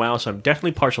started playing WoW, so I'm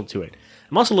definitely partial to it.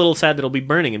 I'm also a little sad that it'll be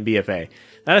burning in BFA.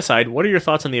 That aside, what are your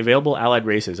thoughts on the available allied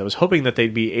races? I was hoping that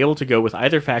they'd be able to go with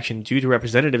either faction due to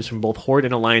representatives from both Horde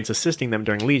and Alliance assisting them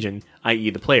during Legion, i.e.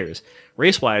 the players.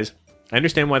 Race-wise, I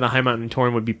understand why the High Mountain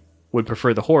Tauren would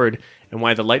prefer the Horde, and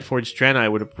why the Lightforged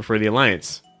Draenei would prefer the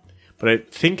Alliance. But I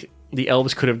think the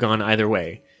Elves could have gone either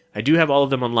way. I do have all of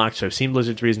them unlocked, so I've seen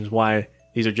Blizzard's reasons why.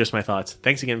 These are just my thoughts.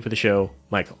 Thanks again for the show,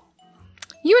 Michael.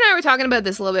 You and I were talking about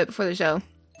this a little bit before the show.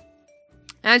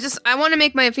 And I want to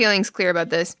make my feelings clear about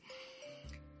this.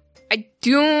 I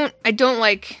don't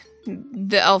like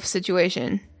the elf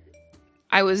situation.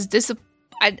 I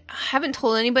haven't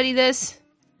told anybody this,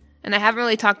 and I haven't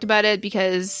really talked about it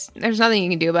because there's nothing you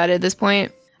can do about it at this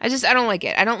point. I don't like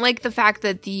it. I don't like the fact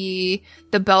that the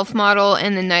Belf model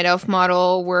and the Night Elf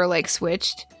model were like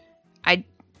switched.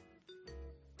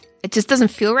 It just doesn't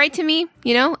feel right to me,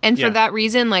 you know? And for that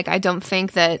reason, like, I don't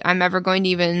think that I'm ever going to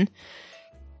even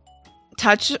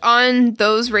touch on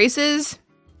those races.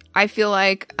 I feel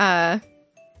like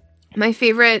my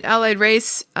favorite allied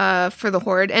race for the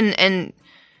Horde, and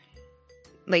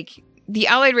like, the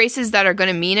allied races that are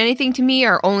going to mean anything to me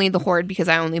are only the Horde because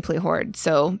I only play Horde.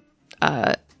 So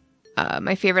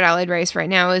my favorite allied race right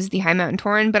now is the High Mountain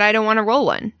Tauren, but I don't want to roll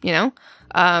one, you know?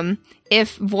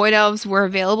 If Void Elves were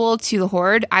available to the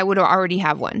Horde, I would already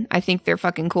have one. I think they're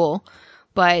fucking cool.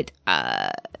 But,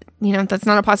 you know, that's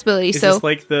not a possibility. Is so this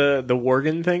like the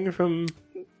Worgen thing from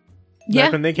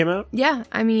back when they came out? Yeah,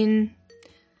 I mean...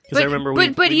 Because I remember we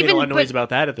made a lot of noise about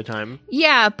that at the time.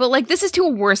 Yeah, but like this is to a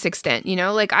worse extent, you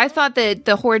know? Like I thought that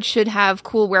the Horde should have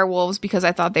cool werewolves because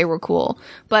I thought they were cool.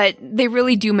 But they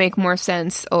really do make more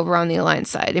sense over on the Alliance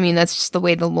side. I mean, that's just the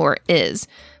way the lore is.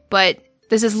 But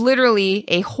this is literally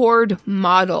a Horde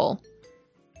model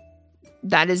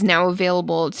that is now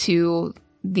available to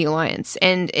the Alliance.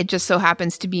 And it just so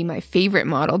happens to be my favorite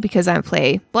model because I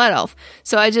play Blood Elf.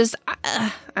 So I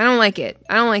don't like it.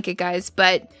 I don't like it, guys.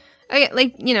 But...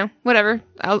 like, you know, whatever.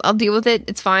 I'll deal with it.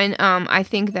 It's fine. I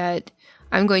think that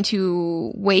I'm going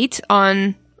to wait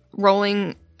on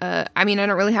rolling. I mean, I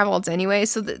don't really have alts anyway.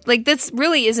 So, like, this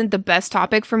really isn't the best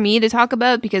topic for me to talk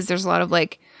about because there's a lot of,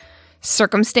 like,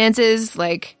 circumstances.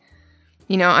 Like,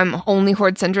 you know, I'm only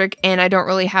Horde-centric and I don't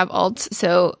really have alts.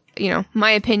 So, you know,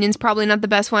 my opinion's probably not the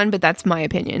best one, but that's my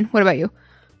opinion. What about you?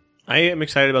 I am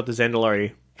excited about the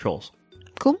Zandalari trolls.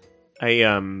 Cool.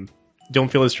 I, don't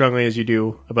feel as strongly as you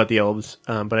do about the elves,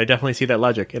 but I definitely see that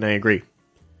logic, and I agree.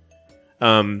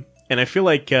 And I feel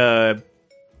like, to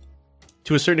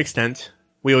a certain extent,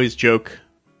 we always joke,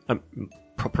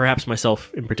 perhaps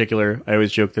myself in particular, I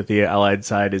always joke that the Allied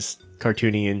side is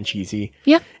cartoony and cheesy.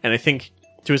 Yeah. And I think,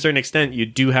 to a certain extent, you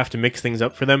do have to mix things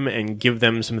up for them and give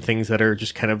them some things that are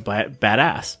just kind of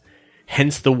badass.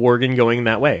 Hence the Worgen going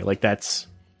that way. Like, that's...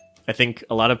 I think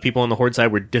a lot of people on the Horde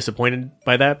side were disappointed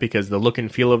by that because the look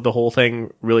and feel of the whole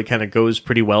thing really kind of goes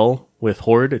pretty well with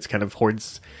Horde. It's kind of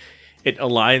Horde's... It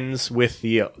aligns with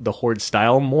the Horde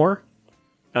style more.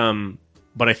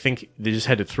 But I think they just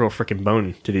had to throw a freaking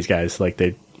bone to these guys. Like,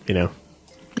 they, you know...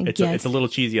 It's a little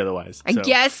cheesy otherwise. I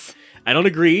guess. I don't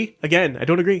agree. Again, I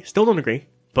don't agree. Still don't agree.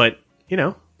 But, you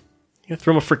know,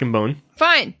 throw them a freaking bone.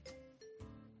 Fine.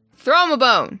 Throw him a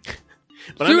bone.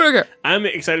 But I'm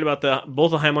excited about both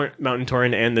the High Mountain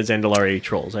Tauren and the Zandalari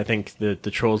trolls. I think the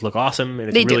trolls look awesome, and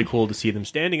it's really cool to see them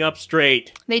standing up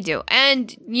straight. They do.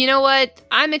 And you know what?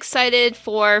 I'm excited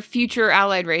for future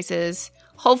allied races.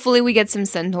 Hopefully we get some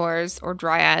centaurs or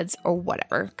dryads or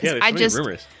whatever. Yeah, there's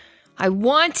rumors. I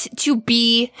want to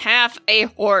be half a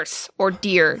horse or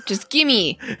deer. Just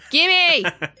gimme.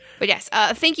 But yes,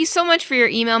 thank you so much for your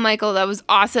email, Michael. That was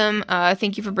awesome.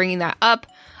 Thank you for bringing that up.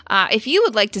 If you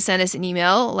would like to send us an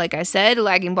email, like I said,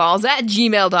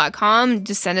 laggingballs@gmail.com,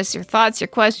 just send us your thoughts, your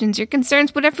questions, your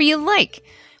concerns, whatever you like,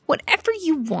 whatever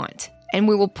you want, and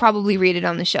we will probably read it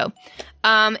on the show.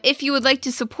 If you would like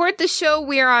to support the show,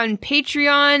 we are on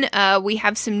Patreon. We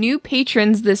have some new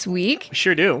patrons this week. We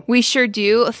sure do. We sure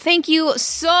do. Thank you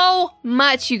so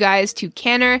much, you guys, to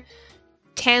Canner,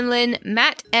 Tanlin,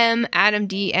 Matt M, Adam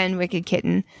D, and Wicked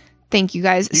Kitten. Thank you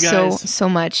guys, so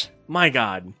much. My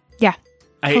God. Yeah.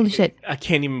 Holy shit. I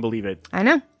can't even believe it. I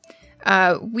know.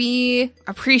 We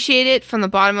appreciate it from the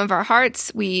bottom of our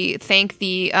hearts. We thank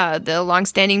the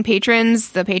longstanding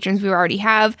patrons, the patrons we already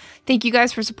have. Thank you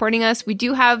guys for supporting us. We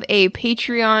do have a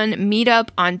Patreon meetup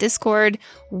on Discord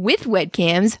with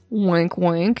webcams. Wink,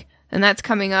 wink. And that's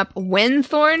coming up when,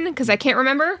 Thorn? Because I can't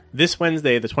remember. This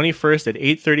Wednesday, the 21st at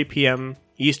 8:30 p.m.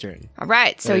 Eastern. All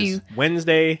right. So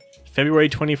Wednesday, February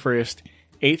 21st,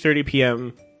 8:30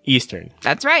 p.m. Eastern.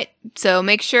 That's right. So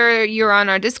make sure you're on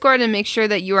our Discord and make sure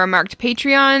that you are marked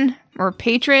Patreon or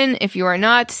patron. If you are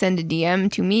not, send a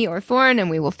DM to me or Thorn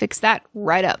and we will fix that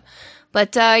right up.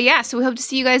 But yeah, so we hope to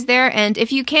see you guys there. And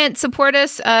if you can't support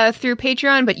us through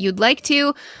Patreon, but you'd like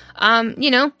to,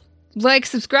 you know, like,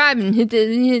 subscribe, and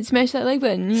smash that like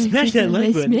button. Smash that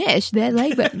like button. Smash that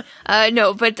like button.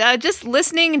 No, but just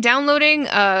listening, downloading,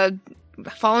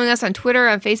 following us on Twitter,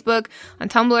 on Facebook, on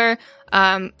Tumblr,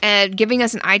 and giving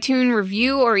us an iTunes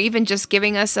review or even just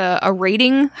giving us a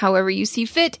rating, however you see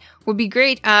fit, would be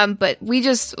great. But we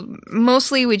just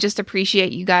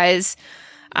appreciate you guys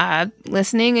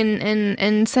listening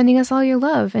and sending us all your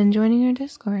love and joining our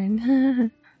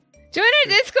Discord. Join our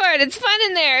Discord. It's fun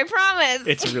in there. I promise.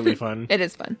 It's really fun. It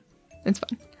is fun. It's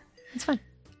fun. It's fun.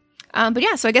 But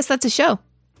yeah, so I guess that's a show.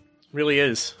 Really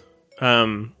is.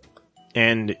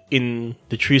 And in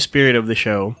the true spirit of the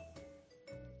show,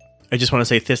 I just want to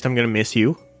say, Thist, I'm going to miss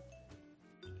you.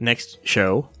 Next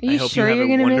show. Are you I hope sure you have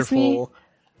you're a gonna miss me?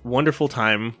 wonderful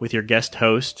time with your guest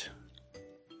host,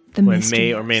 The who I mystery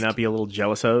may or may host. not be a little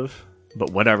jealous of,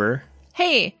 but whatever.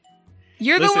 Hey,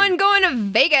 you're Listen. the one going to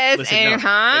Vegas, Listen,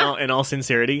 no, in all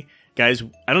sincerity, guys,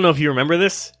 I don't know if you remember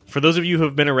this. For those of you who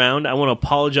have been around, I want to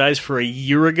apologize for a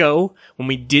year ago when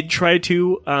we did try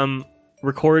to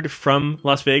record from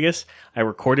Las Vegas. I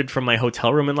recorded from my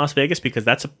hotel room in Las Vegas because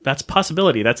that's a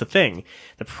possibility. That's a thing.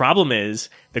 The problem is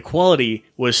the quality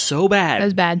was so bad. That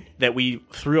was bad. That we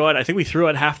threw out. I think we threw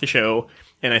out half the show,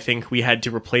 and I think we had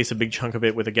to replace a big chunk of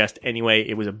it with a guest anyway.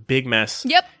 It was a big mess.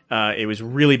 Yep. It was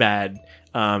really bad.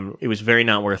 It was very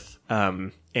not worth.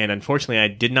 And unfortunately, I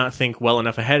did not think well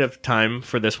enough ahead of time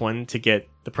for this one to get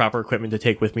the proper equipment to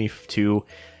take with me to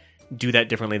do that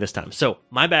differently this time. So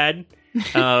my bad.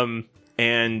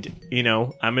 And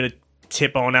I'm gonna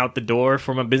tip on out the door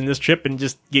for my business trip and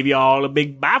just give you all a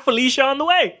big bye, Felicia, on the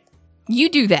way. You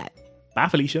do that. Bye,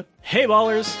 Felicia. Hey,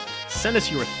 ballers. Send us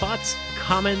your thoughts,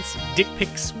 comments, dick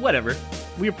pics, whatever.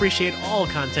 We appreciate all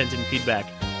content and feedback.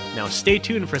 Now stay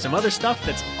tuned for some other stuff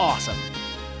that's awesome.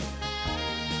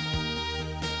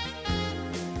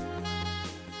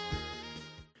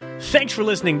 Thanks for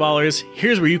listening, ballers.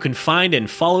 Here's where you can find and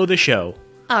follow the show.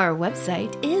 Our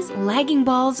website is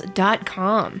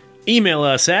laggingballs.com. Email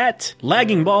us at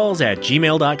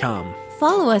laggingballs@gmail.com.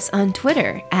 Follow us on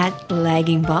Twitter at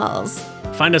laggingballs.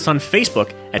 Find us on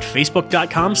Facebook at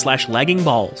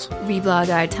facebook.com/laggingballs. Reblog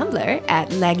our Tumblr at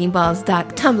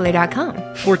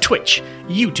laggingballs.tumblr.com. For Twitch,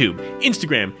 YouTube,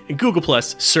 Instagram, and Google+,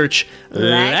 search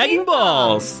Lagging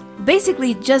Balls.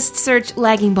 Basically, just search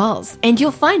Lagging Balls and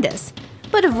you'll find us.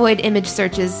 But avoid image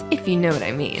searches if you know what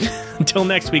I mean. Until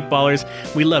next week, ballers,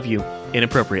 we love you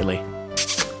inappropriately.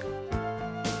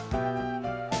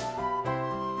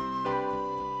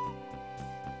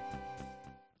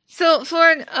 So,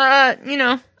 Floyd,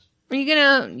 you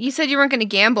said you weren't gonna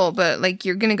gamble, but like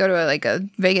you're gonna go to a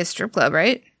Vegas strip club,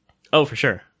 right? Oh, for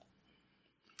sure.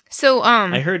 So,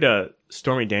 I heard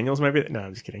Stormy Daniels might be. No,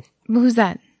 I'm just kidding. who's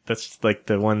that? That's like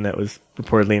the one that was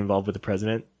reportedly involved with the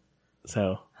president.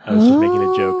 So I was just making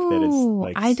a joke that it's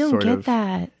like I don't sort get of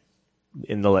that.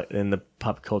 in the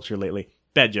pop culture lately.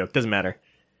 Bad joke. Doesn't matter.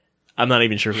 I'm not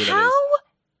even sure who that is. How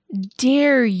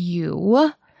dare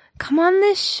you come on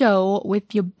this show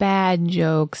with your bad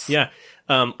jokes? Yeah.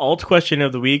 Alt question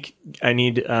of the week. I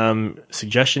need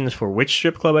suggestions for which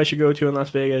strip club I should go to in Las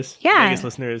Vegas. Yeah. Vegas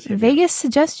listeners. hit me up. Vegas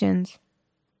suggestions.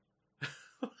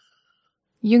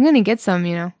 You're gonna get some,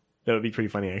 That would be pretty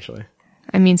funny, actually.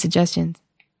 I mean, suggestions.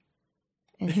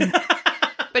 And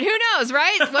but who knows,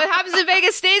 right? What happens in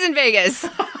Vegas stays in Vegas.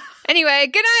 Anyway,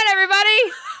 good night,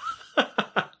 everybody.